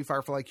Serenity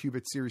Firefly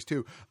Cubits Series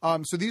 2.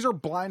 So these are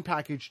blind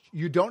packaged.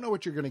 You don't know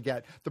what you're going to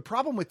get. The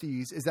problem with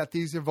these is that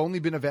these have only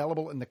been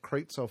available in the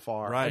crate so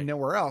far and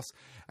nowhere else.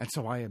 And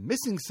so I am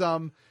missing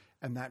some,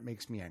 and that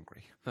makes me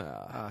angry.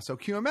 So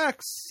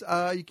QMX,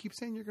 you keep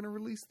saying you're going to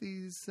release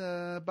these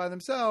by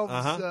themselves.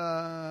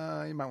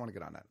 You might want to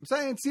get on that. I'm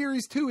saying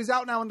Series 2 is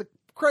out now in the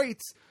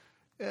crates.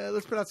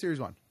 Let's put out Series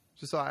 1.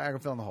 just so I can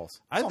fill in the holes.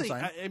 I That's all think. I'm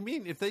saying. I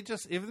mean,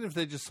 even if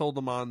they just sold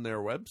them on their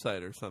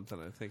website or something,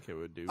 I think it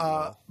would do.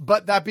 Well.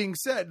 But that being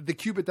said, the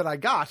Cubit that I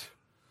got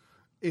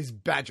is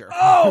Badger.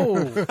 Oh,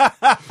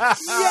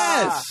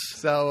 yes.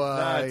 So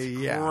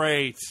That's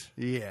great.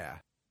 Yeah.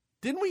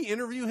 Didn't we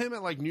interview him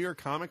at like New York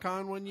Comic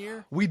Con one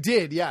year? We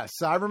did, yes.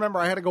 I remember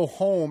I had to go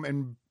home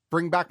and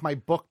bring back my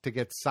book to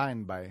get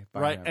signed by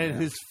Right, him. and Yeah.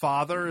 his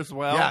father as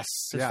well. Yes,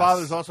 his yes.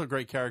 father's also a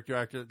great character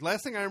actor.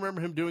 Last thing I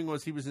remember him doing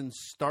was he was in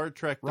Star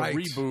Trek the Right.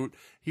 reboot.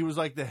 He was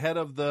like the head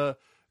of the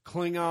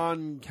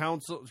Klingon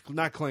Council,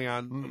 not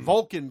Klingon,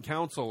 Vulcan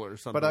Council or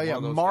something. But yeah,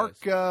 one of those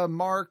guys.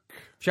 Mark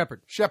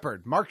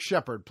Shepard. Mark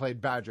Shepard played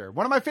Badger.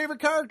 One of my favorite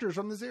characters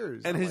from the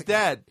series. and I his like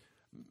dad,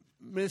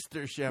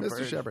 Mr. Shepard.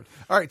 Mr. Shepard.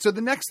 All right, so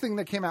the next thing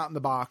that came out in the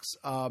box,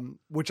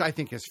 which I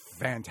think is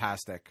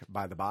fantastic,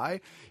 by the by,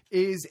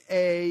 is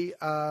a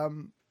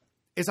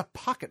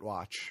pocket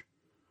watch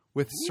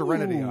with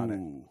Serenity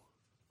on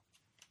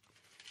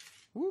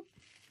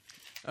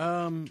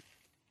it.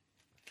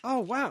 Oh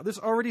wow! This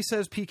already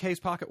says PK's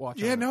pocket watch.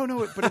 Yeah, on it.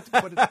 no, but it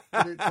doesn't.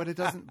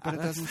 But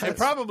it doesn't. It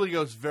probably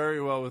goes very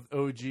well with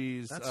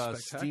OG's That's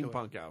spectacular.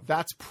 steampunk outfit.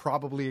 That's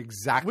probably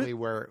exactly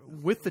where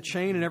with the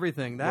chain and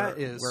everything. That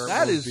Where- is where-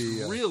 That will is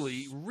be,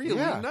 really, really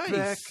Yeah.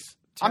 nice.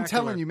 I'm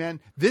telling you, man,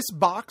 this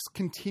box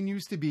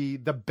continues to be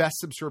the best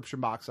subscription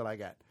box that I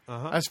get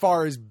as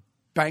far as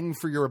bang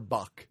for your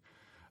buck.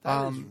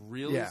 That is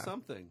really yeah.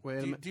 something. Wait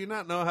a minute. Do you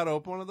not know how to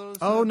open one of those?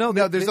 Oh no!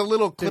 No, there's a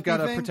little they've clippy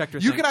got a thing. protector.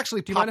 You thing. can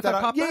actually Do you pop mind if that I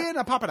out. pop Yeah, that? yeah,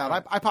 no, pop it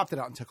out. I popped it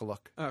out and took a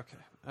look. Okay.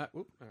 All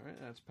right,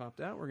 that's popped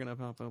out. We're gonna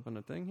pop open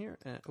a thing here.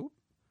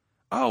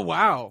 Oh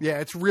wow! Yeah,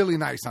 it's really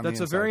nice on That's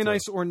the a very inside, too.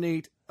 nice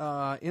ornate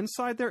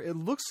inside there. It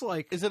looks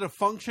like Is it a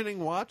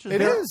functioning watch?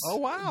 It is. Oh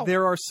wow!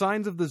 there are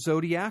signs of the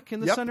zodiac in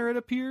the Yep. center. It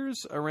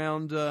appears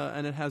around,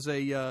 and it has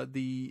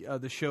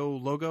the show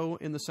logo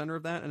in the center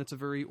of that, and it's a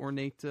very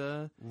ornate.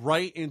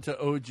 Right into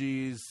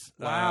OG's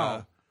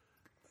Wow.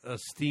 A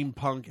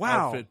steampunk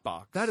Wow, outfit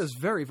box. that is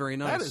very very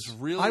nice. That is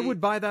really. I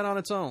would buy that on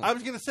its own. I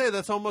was going to say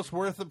that's almost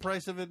worth the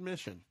price of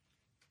admission.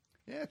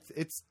 Yeah,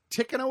 it's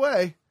ticking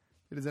away.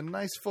 It is a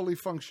nice, fully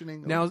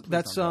functioning. Now please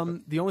that's don't drop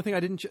it. the only thing I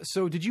didn't.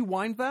 So did you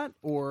wind that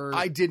or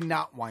I did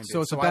not wind it.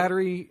 So it's a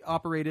battery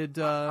operated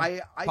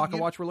pocket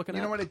watch we're looking at.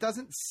 You know what? It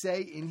doesn't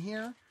say in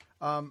here.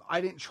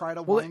 I didn't try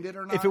to Well, wind it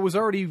or not. If it was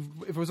already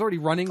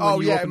running, when Oh,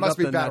 you yeah, it opened must up,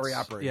 be then battery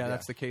that's- operated, Yeah, yeah.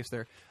 that's the case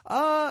there.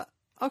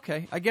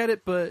 Okay, I get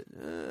it, but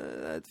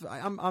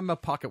I'm a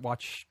pocket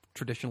watch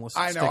traditionalist.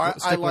 I know,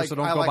 stickler, so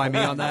don't go by me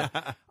on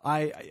that.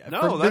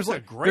 No, that's a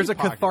great There's a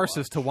pocket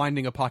catharsis to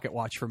winding a pocket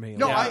watch for me.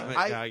 No, Yeah,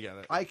 I I get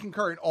it. I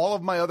concur. All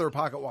of my other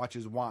pocket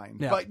watches wind,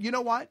 Yeah. but you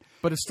know what?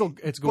 But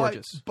it's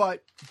gorgeous.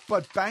 But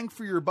bang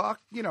for your buck.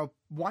 You know,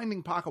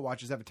 winding pocket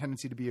watches have a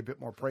tendency to be a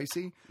bit more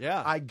pricey.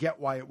 Yeah. I get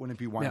why it wouldn't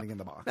be winding Yep. in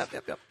the box.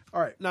 Yep.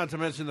 All right. Not to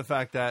mention the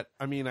fact that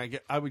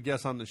I would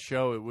guess on the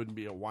show it wouldn't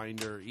be a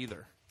winder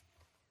either.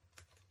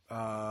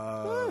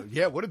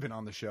 Yeah, it would have been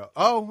on the show.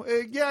 Oh,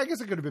 yeah, I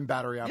guess it could have been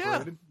battery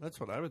operated. That's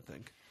what I would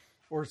think.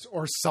 Or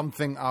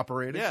something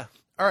operated. Yeah.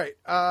 All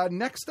right.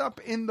 Next up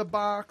in the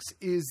box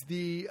is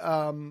the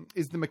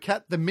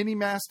maquette, the Mini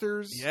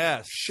Masters.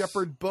 Yes.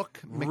 Shepherd book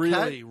maquette.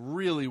 Really,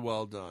 really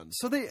well done.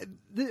 So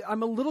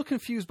I'm a little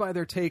confused by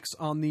their takes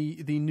on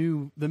the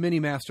mini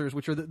masters,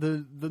 which are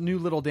the new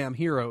Little Damn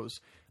Heroes.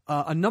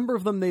 A number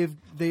of them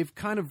they've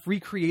kind of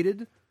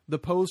recreated the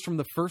pose from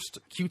the first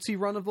cutesy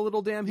run of the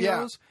Little Damn Yeah,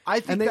 Heroes.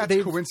 I think and that's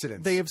they've-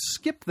 coincidence. They have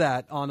skipped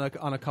that on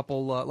a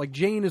couple. Like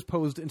Jane is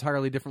posed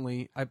entirely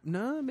differently.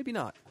 No, maybe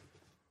not.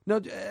 No,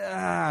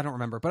 I don't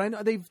remember. But I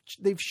know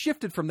they've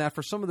shifted from that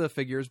for some of the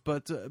figures,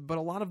 but a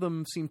lot of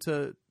them seem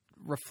to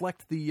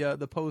reflect the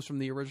pose from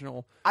the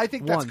original. I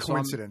think that's one. So I'm-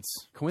 coincidence.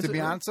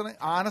 Coincidence? To be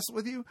honest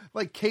with you,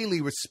 like Kaylee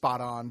was spot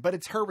on, but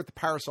it's her with the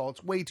parasol.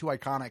 It's way too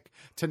iconic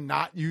to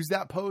not use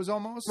that pose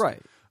almost.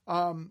 Right.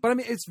 But I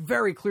mean, it's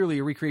very clearly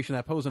a recreation of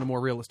that pose in a more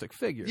realistic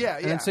figure. Yeah,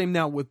 And then same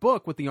now with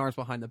Book with the arms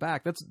behind the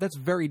back. That's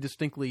very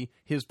distinctly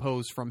his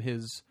pose from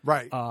his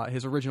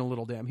his original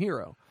Little Damn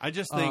Hero. I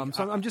just think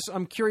So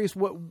I'm curious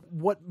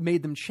what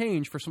made them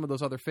change for some of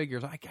those other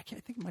figures. I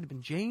think it might have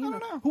been Jane. I don't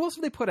know. Who else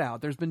have they put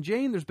out? There's been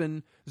Jane. There's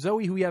been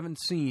Zoe, who we haven't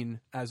seen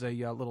as a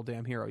Little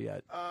Damn Hero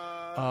yet.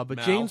 But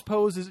Mal. Jane's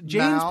pose in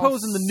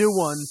the new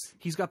one.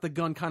 He's got the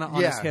gun kind of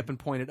on his hip and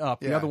pointed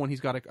up. The Yeah. other one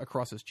he's got it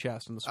across his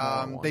chest in the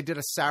smaller one. They did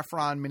a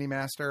Saffron Mini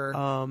Master,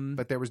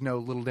 but there was no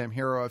Little Damn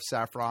Hero of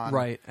Saffron.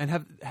 Right. And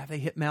have they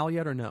hit Mal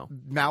yet or no?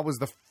 Mal was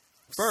the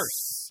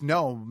first.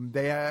 No,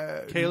 they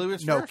Kaylee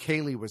was no. first?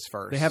 Kaylee was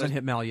first. They haven't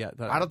hit Mal yet.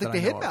 I don't think they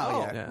hit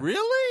Mal yet. Yeah.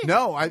 Really?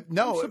 No, I'm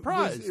no.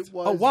 surprised. It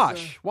was, Oh,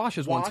 Wash. Wash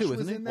is one Wash too, was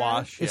isn't he? in there?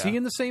 Wash. Is yeah. he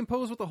in the same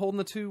pose with holding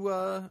the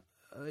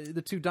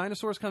two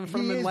dinosaurs coming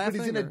from He him and is,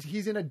 laughing? but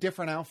he's in a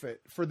different outfit.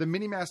 For the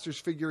Mini Masters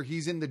figure,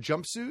 he's in the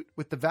jumpsuit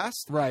with the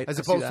vest, Right, as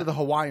I see opposed to that. the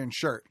Hawaiian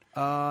shirt.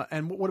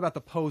 And what about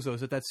the poso?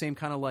 Is it that same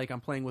kind of like I'm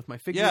playing with my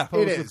figure Yeah,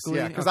 pose it with is. Glee?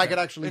 Yeah, because I could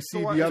actually It's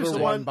see one- the it's other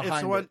the one It's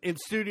behind the one it. in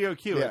Studio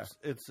Q. Yeah.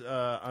 It's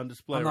on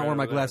display. I'm not right wearing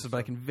my over there, glasses, but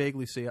I so. can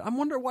vaguely see it. I'm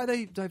wondering why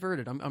they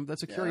diverted.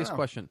 That's a curious know.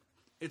 question.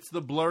 It's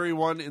the blurry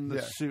one in the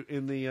Yeah. suit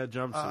in the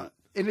jumpsuit.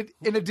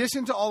 in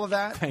addition to all of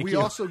that, we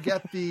also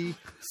get the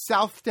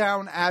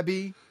Southdown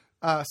Abbey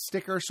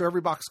sticker. So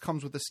every box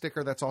comes with a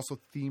sticker that's also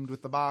themed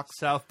with the box.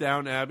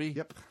 Southdown Abbey.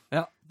 Yep.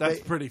 Yeah, that's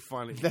pretty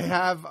funny. They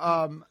have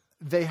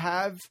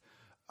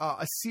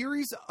a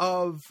series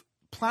of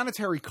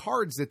planetary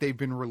cards that they've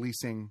been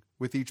releasing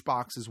with each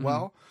box as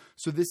well.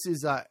 So this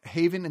is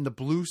Haven in the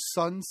Blue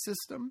Sun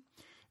system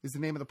is the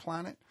name of the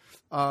planet.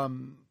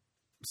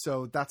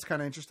 So that's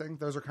kind of interesting.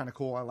 Those are kind of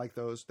cool. I like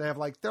those. They have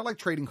they're like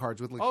trading cards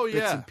with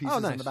bits and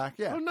pieces in the back.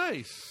 Yeah. Oh,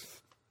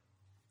 nice.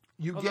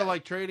 They're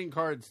like trading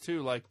cards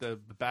too. Like the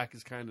back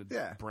is kind of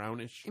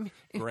brownish,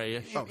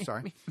 grayish. Oh,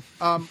 sorry.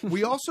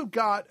 We also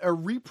got a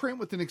reprint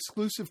with an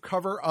exclusive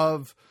cover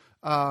of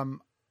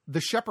The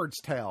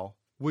Shepherd's Tale,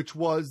 which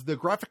was the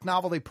graphic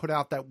novel they put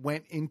out that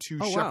went into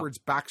Shepard's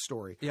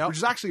backstory, which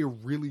is actually a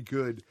really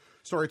good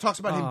story. It talks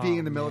about him being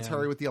in the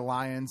military with the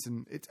Alliance,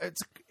 and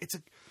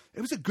it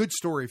was a good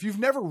story. If you've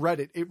never read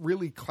it, it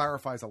really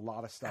clarifies a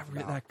lot of stuff.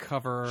 That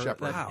cover,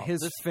 Shepard.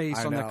 his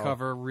face on the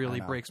cover really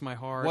breaks my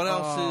heart. What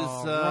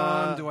else is?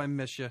 Ron, do I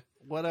miss you?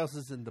 What else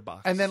is in the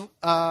box? And then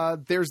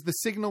there's The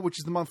Signal, which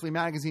is the monthly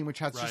magazine, which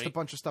has just a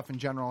bunch of stuff in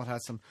general. It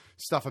has some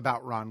stuff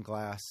about Ron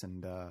Glass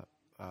and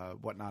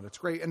whatnot. It's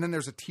great. And then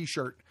there's a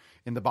T-shirt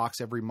in the box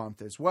every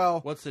month as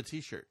well. What's the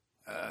T-shirt?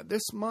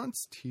 This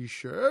month's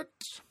T-shirt.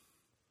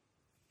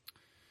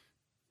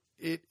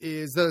 It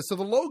is the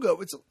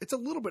logo. It's a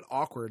little bit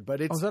awkward,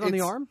 but it's is that on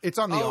the arm? It's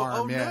on the arm.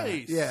 Oh, yeah,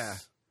 nice. yeah.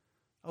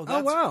 Oh,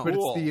 that's wow. cool. But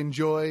it's the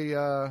enjoy.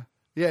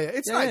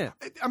 It's nice.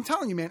 I'm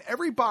telling you, man.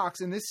 Every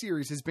box in this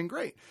series has been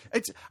great.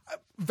 It's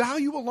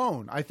value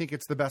alone. I think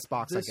it's the best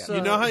box I get.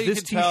 You know how you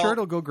this can tell- T-shirt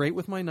will go great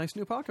with my nice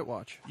new pocket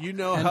watch. You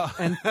know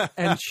how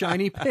and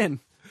shiny pin.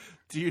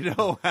 Do you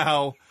know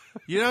how?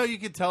 You know how you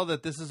can tell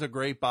that this is a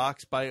great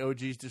box by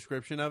OG's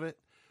description of it?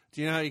 Do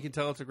you know how you can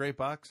tell it's a great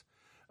box?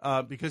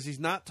 Because he's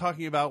not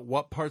talking about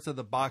what parts of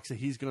the box that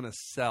he's going to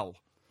sell.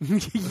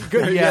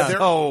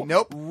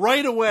 Nope.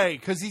 Right away,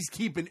 because he's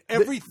keeping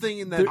everything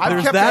in that.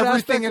 I've kept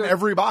everything in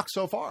every box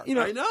so far. You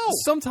know, I know.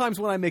 Sometimes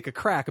when I make a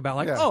crack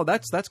about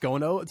that's going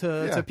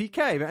to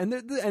PK,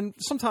 and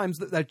sometimes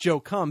that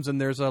joke comes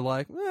and there's a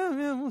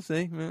we'll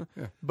see.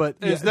 Yeah. But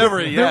there's never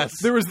a yes.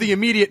 There was the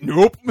immediate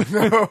nope.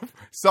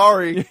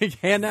 Sorry,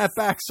 hand that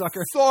back,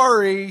 sucker.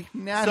 Sorry,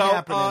 not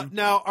happening.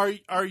 Now,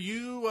 are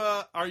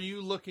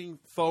you looking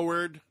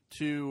forward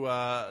to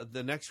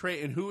the next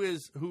crate, and who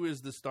is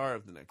the star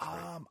of the next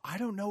crate? I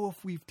don't know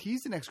if we've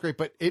teased the next crate,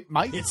 but it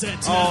might. It's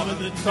that time of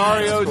the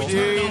sorry, OG.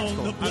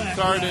 I'm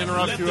sorry to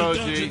interrupt you,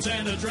 OG.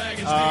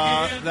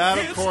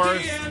 That, of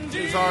course,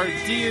 is our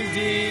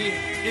D&D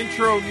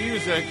intro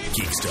music.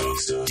 Geek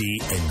Stuff's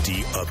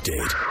D&D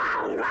update.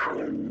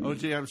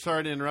 OG, I'm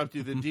sorry to interrupt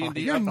you. The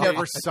D&D You're update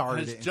never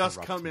sorry has to just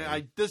interrupt come me.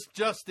 in. This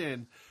just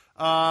in.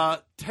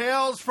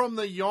 Tales from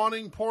the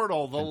Yawning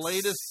Portal, the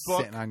latest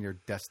book. Sitting on your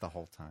desk the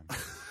whole time.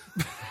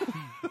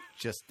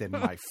 Just in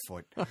my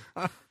foot.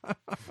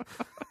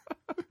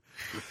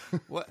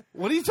 What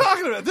are you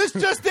talking about? This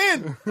just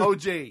in,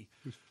 OG.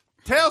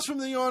 Tales from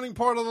the Yawning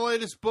Portal, the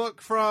latest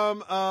book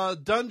from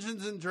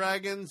Dungeons &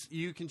 Dragons.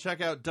 You can check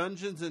out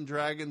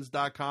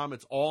dungeonsanddragons.com.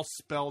 It's all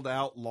spelled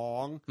out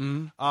long.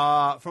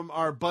 From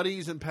our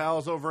buddies and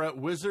pals over at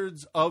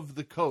Wizards of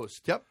the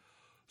Coast. Yep.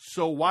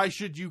 So why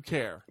should you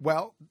care?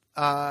 Well,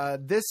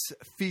 this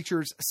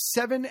features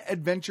 7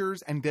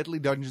 adventures and deadly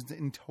dungeons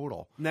in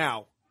total.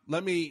 Now,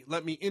 let me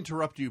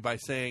interrupt you by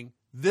saying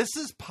this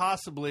is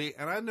possibly,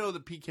 and I know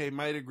that PK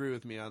might agree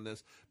with me on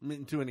this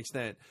to an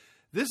extent,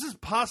 this is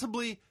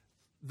possibly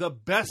the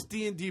best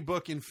D&D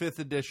book in 5th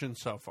edition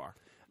so far.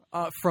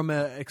 From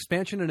an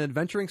expansion and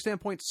adventuring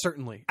standpoint,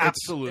 certainly,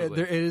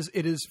 absolutely,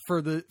 it is for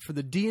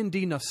the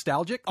D&D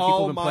nostalgic.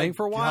 People have been playing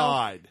for a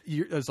while.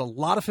 There's a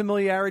lot of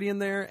familiarity in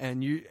there,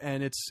 and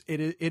it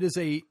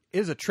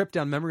is a trip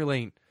down memory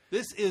lane.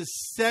 This is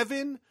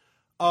 7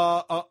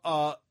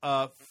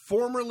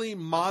 formerly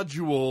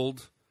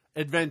moduled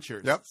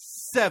adventures. Yep.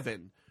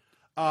 7.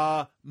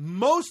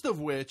 Most of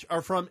which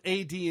are from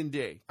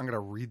AD&D. I'm going to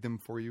read them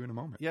for you in a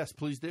moment. Yes,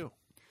 please do.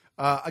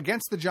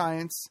 Against the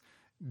Giants,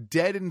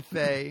 Dead and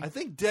Thay. I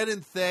think Dead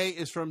and Thay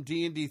is from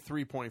D&D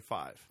 3.5.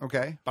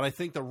 Okay. But I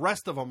think the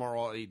rest of them are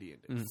all AD&D.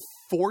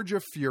 Forge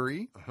of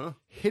Fury.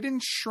 Hidden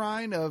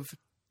Shrine of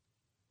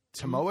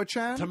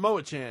Tomoa-chan.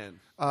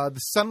 Tomoa-chan. The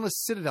Sunless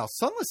Citadel.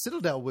 Sunless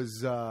Citadel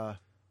was...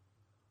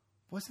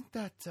 wasn't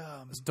that...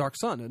 it's Dark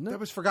Sun, isn't it? That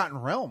was Forgotten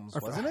Realms,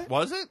 wasn't it?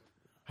 Was it?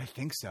 I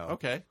think so.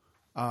 Okay.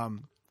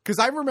 Because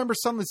I remember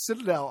Sunless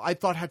Citadel I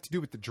thought had to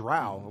do with the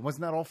Drow.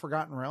 Wasn't that all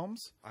Forgotten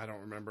Realms? I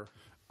don't remember.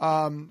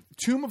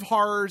 Tomb of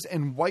Horrors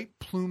and White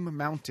Plume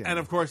Mountain. And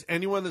of course,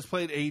 anyone that's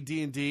played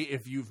AD&D,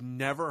 if you've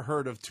never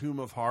heard of Tomb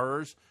of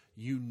Horrors,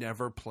 you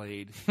never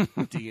played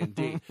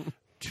D&D.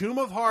 Tomb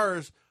of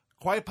Horrors,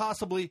 quite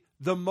possibly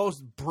the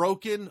most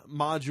broken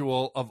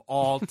module of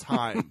all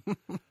time.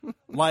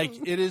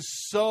 It is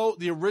so...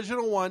 The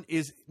original one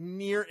is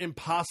near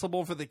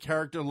impossible for the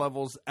character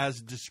levels as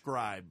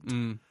described.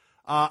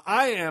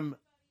 I am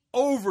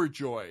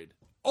overjoyed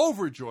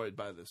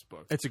by this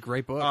book. It's a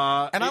great book.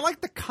 And I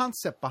like the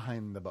concept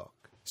behind the book.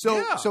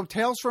 So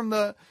Tales from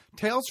the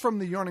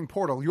Yawning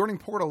Portal. Yawning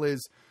Portal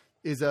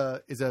is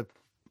a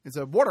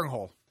watering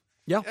hole.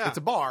 Yeah. It's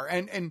a bar.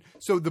 And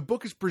so the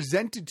book is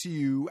presented to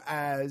you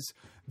as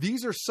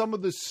these are some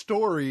of the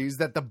stories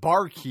that the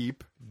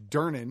barkeep,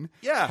 Durnan,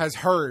 has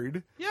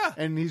heard. Yeah.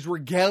 And he's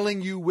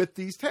regaling you with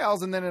these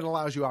tales, and then it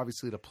allows you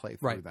obviously to play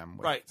through them.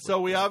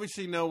 So we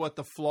obviously know what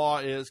the flaw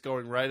is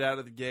going right out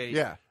of the gate.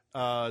 Yeah.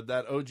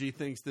 That OG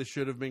thinks this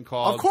should have been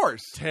called, of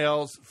course,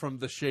 Tales from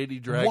the Shady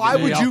Dragon. Why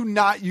would you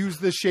not use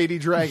the Shady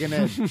Dragon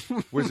Inn,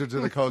 Wizards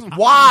of the Coast?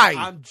 Why?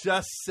 I'm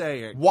just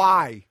saying.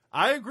 Why?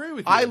 I agree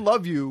with you. I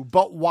love you,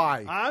 but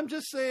why? I'm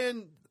just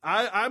saying.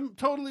 I'm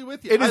totally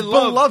with you. It is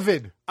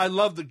beloved. I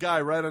love the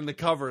guy right on the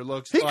cover. It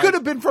looks. He could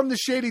have been from the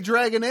Shady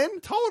Dragon Inn.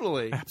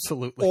 Totally,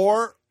 absolutely.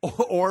 Or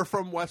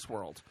from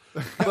Westworld.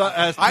 But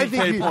as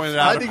PK pointed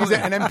out, I think he's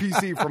an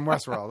NPC from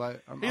Westworld.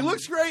 He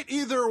looks great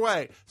either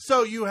way.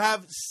 So you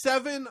have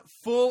 7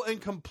 full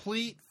and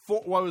complete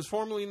what was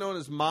formerly known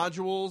as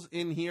modules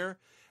in here,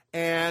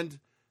 and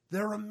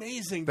they're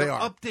amazing. They're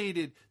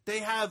updated. They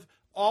have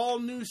all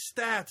new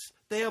stats.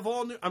 They have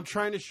all new. I'm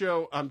trying to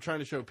show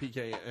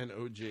PK and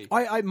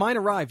OG. Mine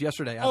arrived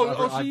yesterday.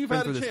 So you've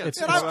had a chance. It's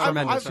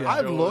tremendous.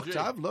 I've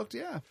looked.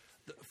 Yeah.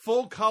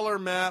 Full color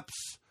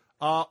maps.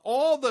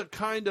 All the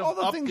kind of all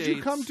the things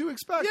you come to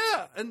expect.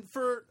 Yeah, and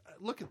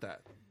look at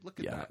that. Look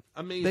at that.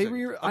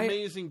 Amazing.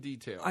 Amazing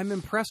details. I'm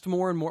impressed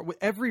more and more with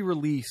every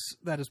release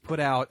that is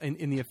put out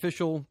in the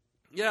official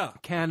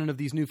canon of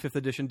these new 5th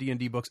edition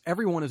D&D books.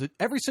 Every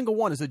single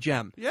one is a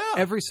gem. Yeah.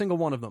 Every single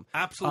one of them.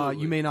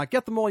 Absolutely. You may not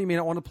get them all. You may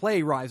not want to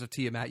play Rise of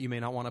Tiamat. You may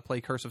not want to play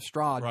Curse of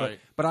Strahd. Right.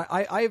 But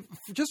I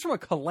just from a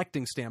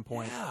collecting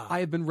standpoint, I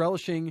have been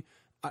relishing.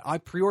 I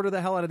pre-order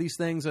the hell out of these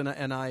things,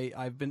 and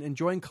I've been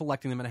enjoying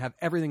collecting them, and I have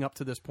everything up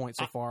to this point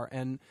so far,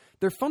 and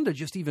they're fun to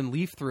just even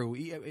leaf through.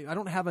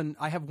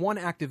 I have one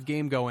active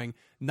game going,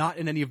 not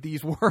in any of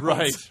these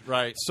worlds.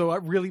 Right. So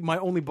my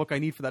only book I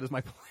need for that is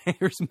my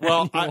player's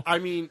manual. Well, I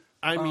mean,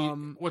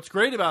 what's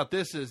great about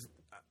this is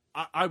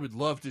I would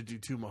love to do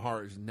Tomb of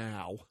Horrors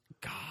now.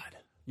 God.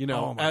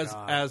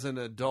 As an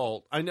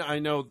adult, I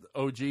know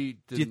OG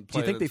didn't. Do you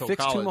think they fixed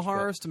college, Tomb of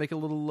Horrors to make it a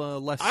little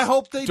less? I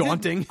hope they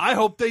daunting. I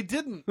hope they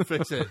didn't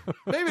fix it.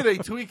 Maybe they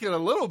tweak it a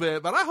little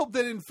bit, but I hope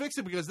they didn't fix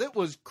it because it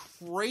was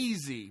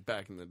crazy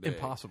back in the day.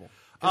 Impossible.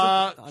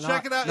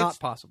 Check it out. Not it's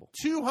possible.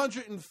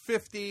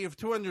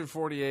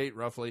 248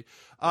 roughly.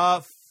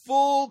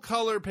 Full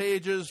color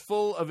pages,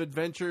 full of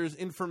adventures,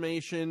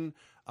 information,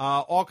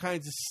 all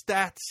kinds of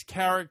stats,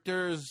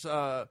 characters.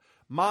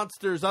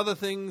 Monsters, other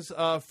things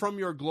from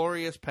your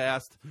glorious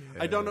past. Yes.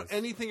 I don't know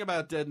anything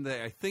about Dead and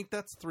Day. I think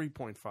that's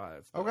 3.5.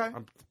 Okay.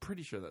 I'm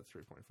pretty sure that's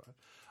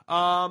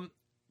 3.5.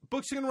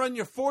 Books are going to run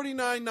you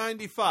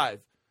 $49.95.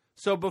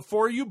 So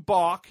before you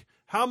balk,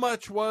 how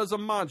much was a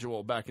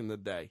module back in the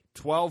day?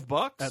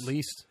 $12? At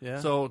least,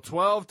 yeah. So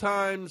 12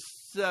 times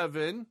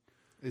 7...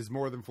 is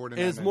more than $49.95.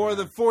 Is more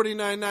than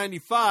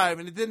 $49.95,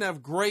 and it didn't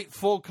have great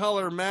full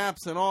color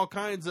maps and all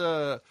kinds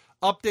of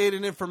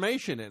updated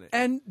information in it.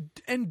 And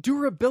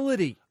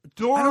durability.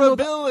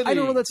 Durability. I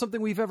don't know that's something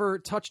we've ever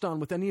touched on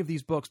with any of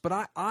these books,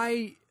 but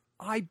I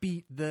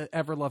beat the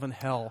ever-loving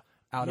hell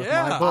out of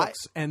my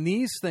books, and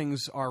these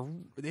things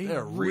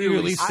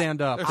really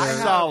stand up. They're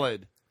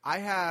solid. I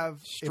have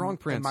strong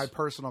prints in my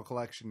personal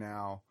collection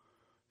now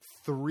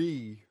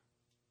 3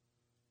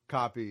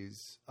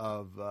 copies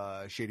of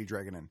Shady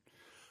Dragon Inn.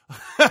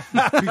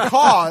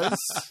 Because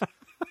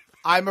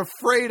I'm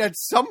afraid at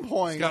some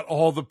point... It's got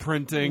all the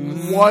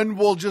printing. One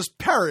will just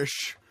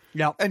perish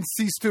Yep. and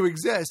cease to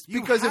exist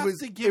because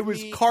it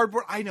was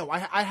cardboard. I know.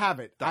 I have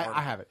it.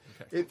 I have it.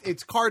 Okay.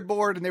 It's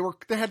cardboard, and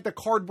they had the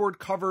cardboard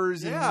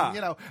covers, and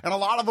and a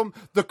lot of them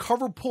the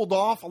cover pulled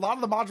off. A lot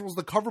of the modules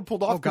the cover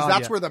pulled off because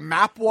that's where the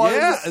map was.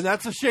 Yeah, and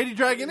that's a Shady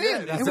Dragon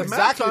Inn. That's the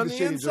exactly on the the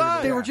Shady inside. Dragon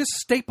Inn. They were just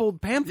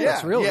stapled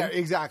pamphlets, really. Yeah,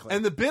 exactly.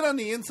 And the bit on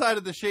the inside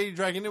of the Shady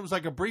Dragon Inn was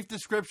like a brief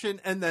description,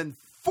 and then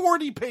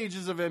 40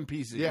 pages of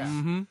NPCs. Yeah.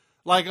 Mm-hmm.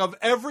 Like of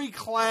every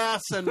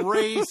class and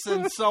race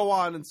and so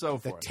on and so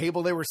forth. The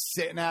table they were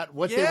sitting at,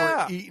 what they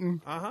were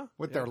eating,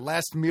 what their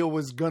last meal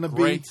was going to be.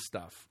 Great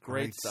stuff.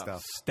 Great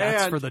stuff.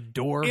 Stats and for the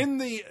door. In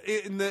the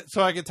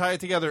so I can tie it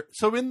together.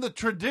 So in the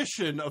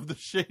tradition of the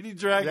Shady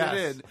Dragon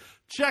Inn,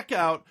 check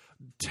out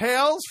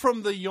Tales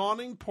from the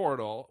Yawning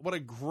Portal. What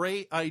a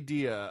great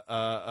idea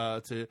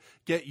to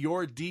get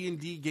your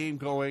D&D game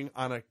going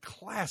on a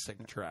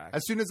classic track.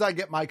 As soon as I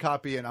get my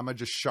copy in, I'm going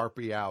to just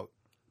Sharpie out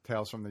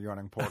Tales from the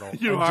Yawning Portal. I'm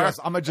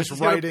going to just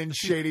write in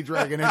Shady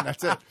Dragon Inn.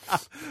 That's it.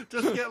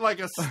 Just get like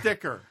a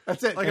sticker.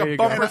 That's it. Like a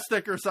bumper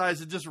sticker size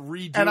and just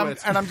redo it.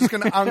 And I'm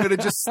going to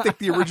just stick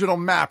the original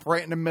map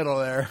right in the middle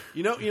there.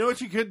 You know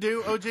what you could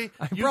do, OG?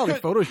 I probably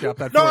Photoshop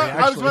that No, for you,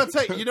 I was about to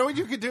say, you know what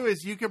you could do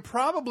is you could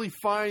probably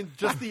find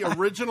just the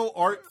original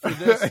art for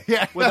this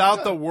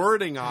without the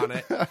wording on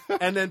it,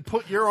 and then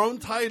put your own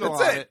title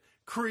on it.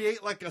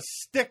 Create like a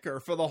sticker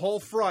for the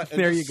whole front. And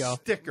there you go.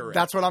 Sticker it.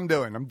 That's what I'm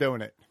doing. I'm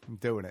doing it.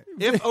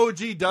 If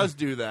OG does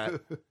do that,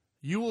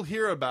 you will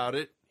hear about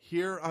it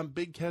here on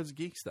Big Kev's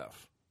Geek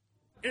Stuff.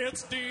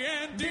 It's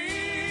D&D.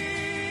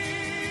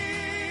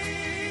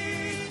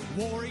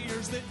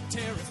 Warriors that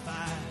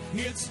terrify.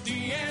 It's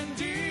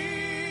D&D.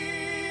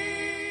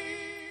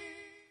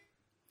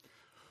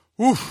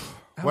 Oof.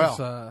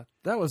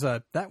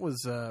 That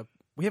was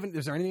we haven't.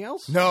 Is there anything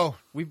else? No,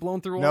 we've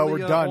blown through. No, all the, we're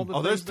done. all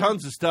the there's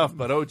tons of stuff,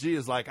 but OG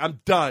is like, I'm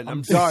done.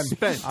 I'm done.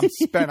 spent. I'm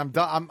spent. I'm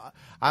done.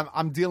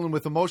 I'm dealing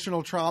with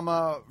emotional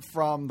trauma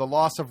from the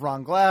loss of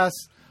Ron Glass.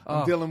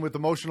 I'm dealing with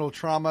emotional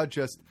trauma,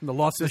 just the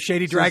loss of the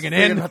Shady Dragon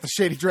Inn. Inn. About the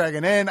Shady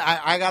Dragon Inn.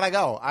 I gotta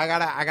go.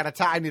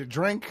 I need a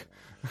drink.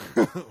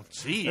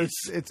 Jeez,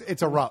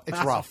 it's rough.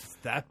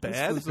 That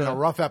bad? It's been a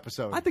rough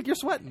episode. I think you're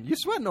sweating. You're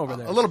sweating over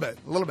there. A little bit.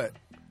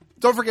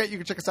 Don't forget, you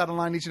can check us out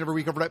online each and every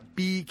week over at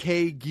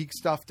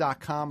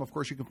bkgeekstuff.com. Of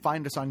course, you can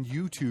find us on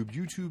YouTube,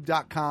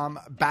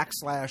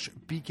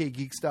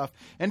 youtube.com/bkgeekstuff,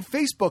 and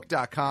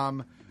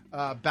facebook.com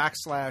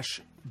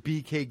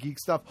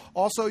 /bkgeekstuff.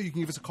 Also, you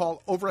can give us a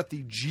call over at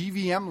the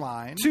GVM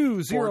line.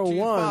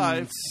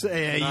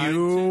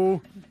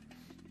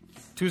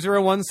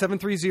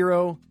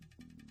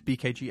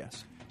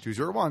 201-730-BKGS.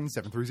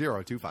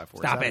 201-730-2547.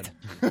 Stop it.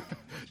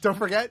 Don't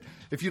forget,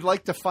 if you'd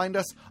like to find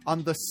us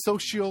on the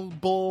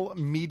sociable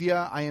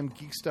media, I am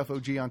Geek Stuff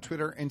OG on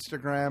Twitter,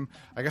 Instagram.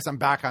 I guess I'm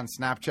back on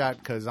Snapchat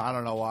because I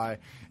don't know why.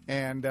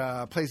 And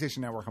PlayStation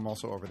Network, I'm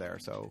also over there.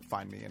 So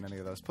find me in any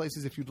of those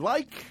places if you'd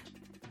like.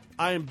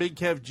 I am Big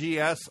Kev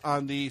GS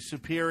on the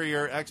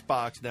Superior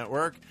Xbox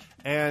Network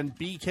and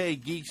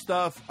BK Geek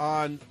Stuff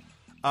on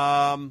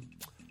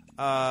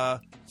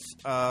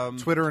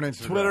Twitter and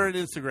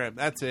Instagram.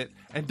 That's it.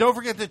 And don't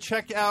forget to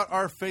check out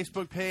our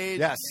Facebook page.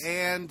 Yes.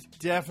 And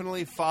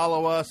definitely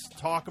follow us.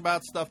 Talk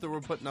about stuff that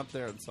we're putting up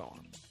there and so on.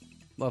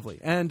 Lovely.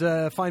 And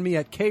find me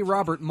at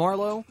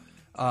KRobertMarlowe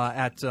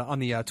on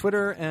the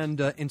Twitter and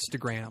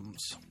Instagrams.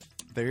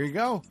 There you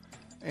go.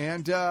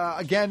 And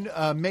again,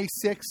 May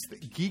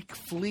 6th, Geek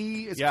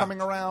Flea is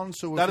coming around.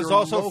 So if that is you're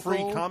also local,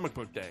 Free Comic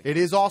Book Day. It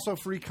is also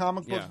Free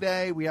Comic Book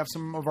Day. We have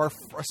some of our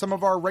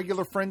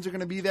regular friends are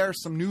going to be there.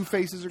 Some new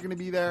faces are going to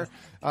be there.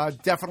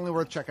 Definitely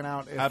worth checking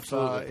out.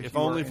 Absolutely. If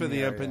only for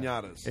the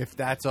empanadas. If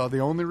that's the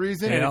only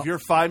reason. And if you're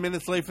 5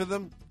 minutes late for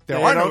them, there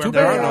are no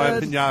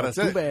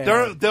empanadas. Too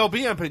bad. There'll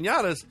be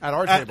empanadas at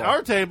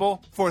our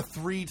table for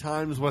 3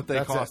 times what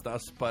they cost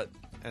us,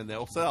 and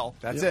they'll sell.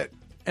 That's it.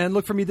 And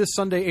look for me this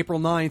Sunday, April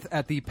 9th,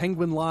 at the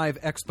Penguin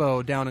Live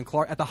Expo down in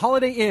Clark, at the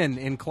Holiday Inn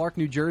in Clark,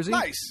 New Jersey.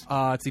 Nice.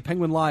 It's the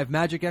Penguin Live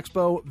Magic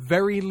Expo.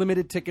 Very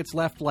limited tickets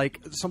left, like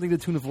something to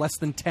the tune of less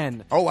than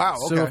 10. Oh, wow.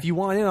 Okay. So if you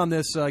want in on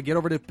this, get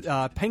over to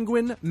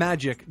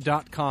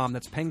penguinmagic.com.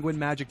 That's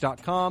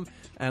penguinmagic.com.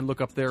 And look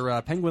up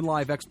their Penguin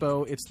Live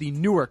Expo. It's the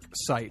Newark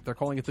site. They're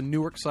calling it the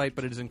Newark site,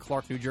 but it is in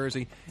Clark, New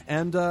Jersey.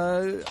 And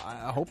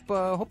I hope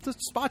to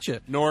spot you.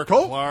 Newark,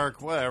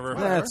 Clark, whatever.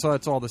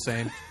 It's all the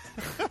same.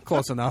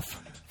 Close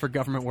enough for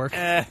government work.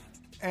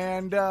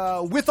 And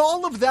with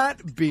all of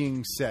that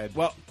being said,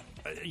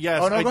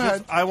 yes, go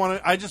ahead.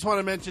 I just want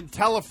to mention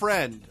Tell a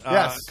Friend.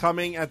 Yes.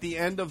 Coming at the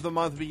end of the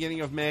month,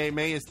 beginning of May.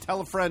 May is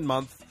Tell a Friend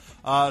month.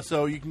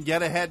 So you can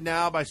get ahead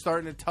now by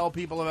starting to tell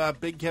people about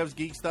Big Kev's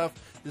Geek Stuff.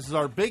 This is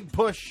our big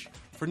push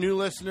for new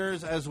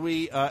listeners as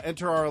we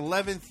enter our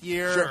 11th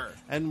year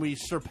and we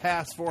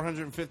surpass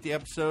 450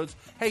 episodes.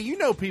 Hey, you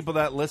know people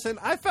that listen.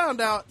 I found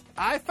out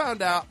a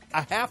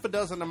half a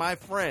dozen of my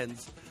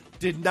friends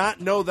did not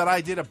know that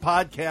I did a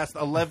podcast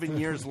 11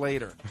 years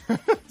later.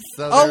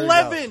 So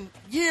 11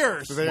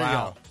 years! So there you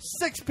go.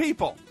 6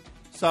 people.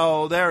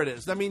 So there it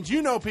is. That means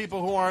you know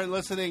people who aren't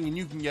listening and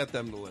you can get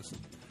them to listen.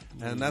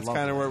 And that's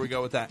kind of where we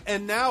go with that.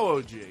 And now,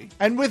 OG.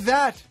 And with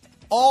that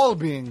all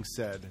being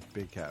said,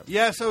 Big Kev.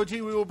 Yes, OG,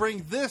 we will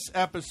bring this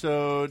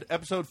episode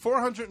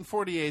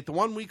 448, the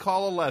one we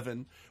call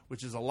 11,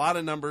 which is a lot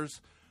of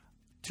numbers,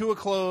 to a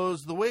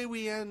close the way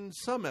we end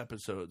some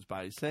episodes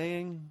by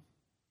saying,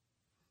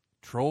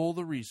 troll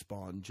the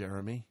respawn,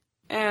 Jeremy.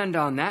 And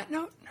on that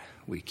note,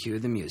 we cue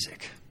the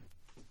music.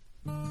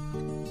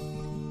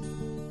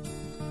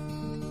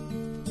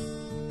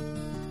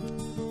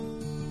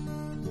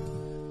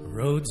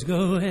 Roads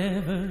go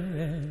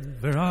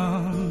ever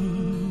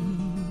on,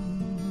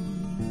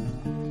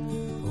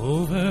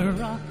 over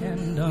rock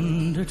and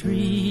under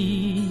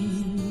tree,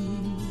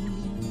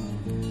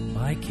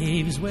 by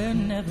caves where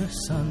never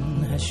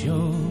sun has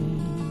shone,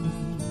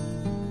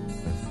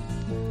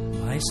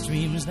 by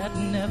streams that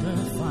never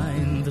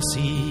find the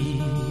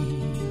sea.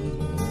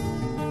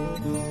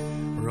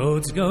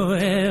 Roads go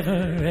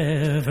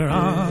ever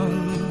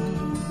on,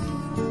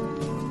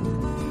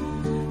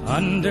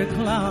 under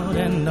cloud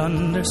and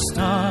under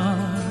star,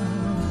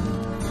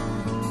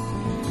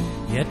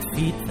 yet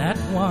feet that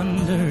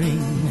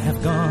wandering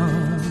have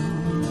gone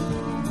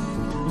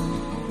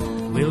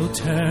will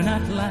turn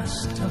at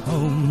last to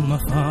home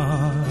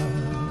afar.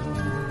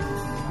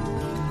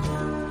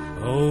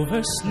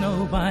 Over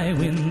snow by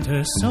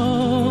winter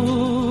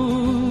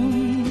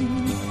sown,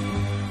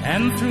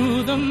 and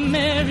through the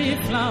merry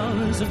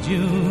flowers of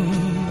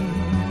June,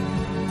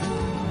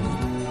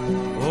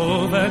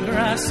 over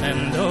grass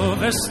and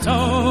over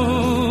stone,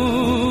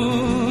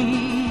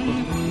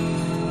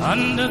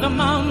 under the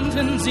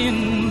mountains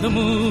in the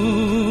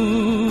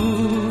moon,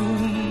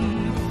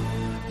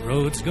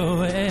 roads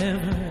go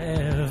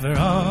ever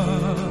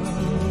on,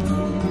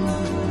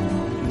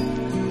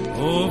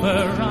 over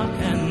rock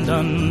and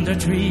under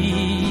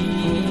tree,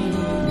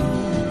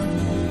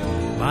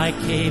 by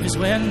caves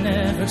where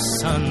never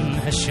sun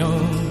has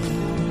shone,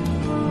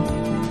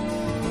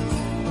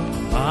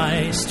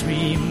 by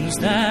streams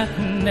that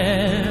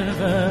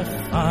never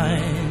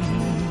find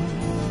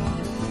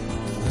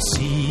the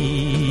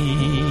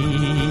sea.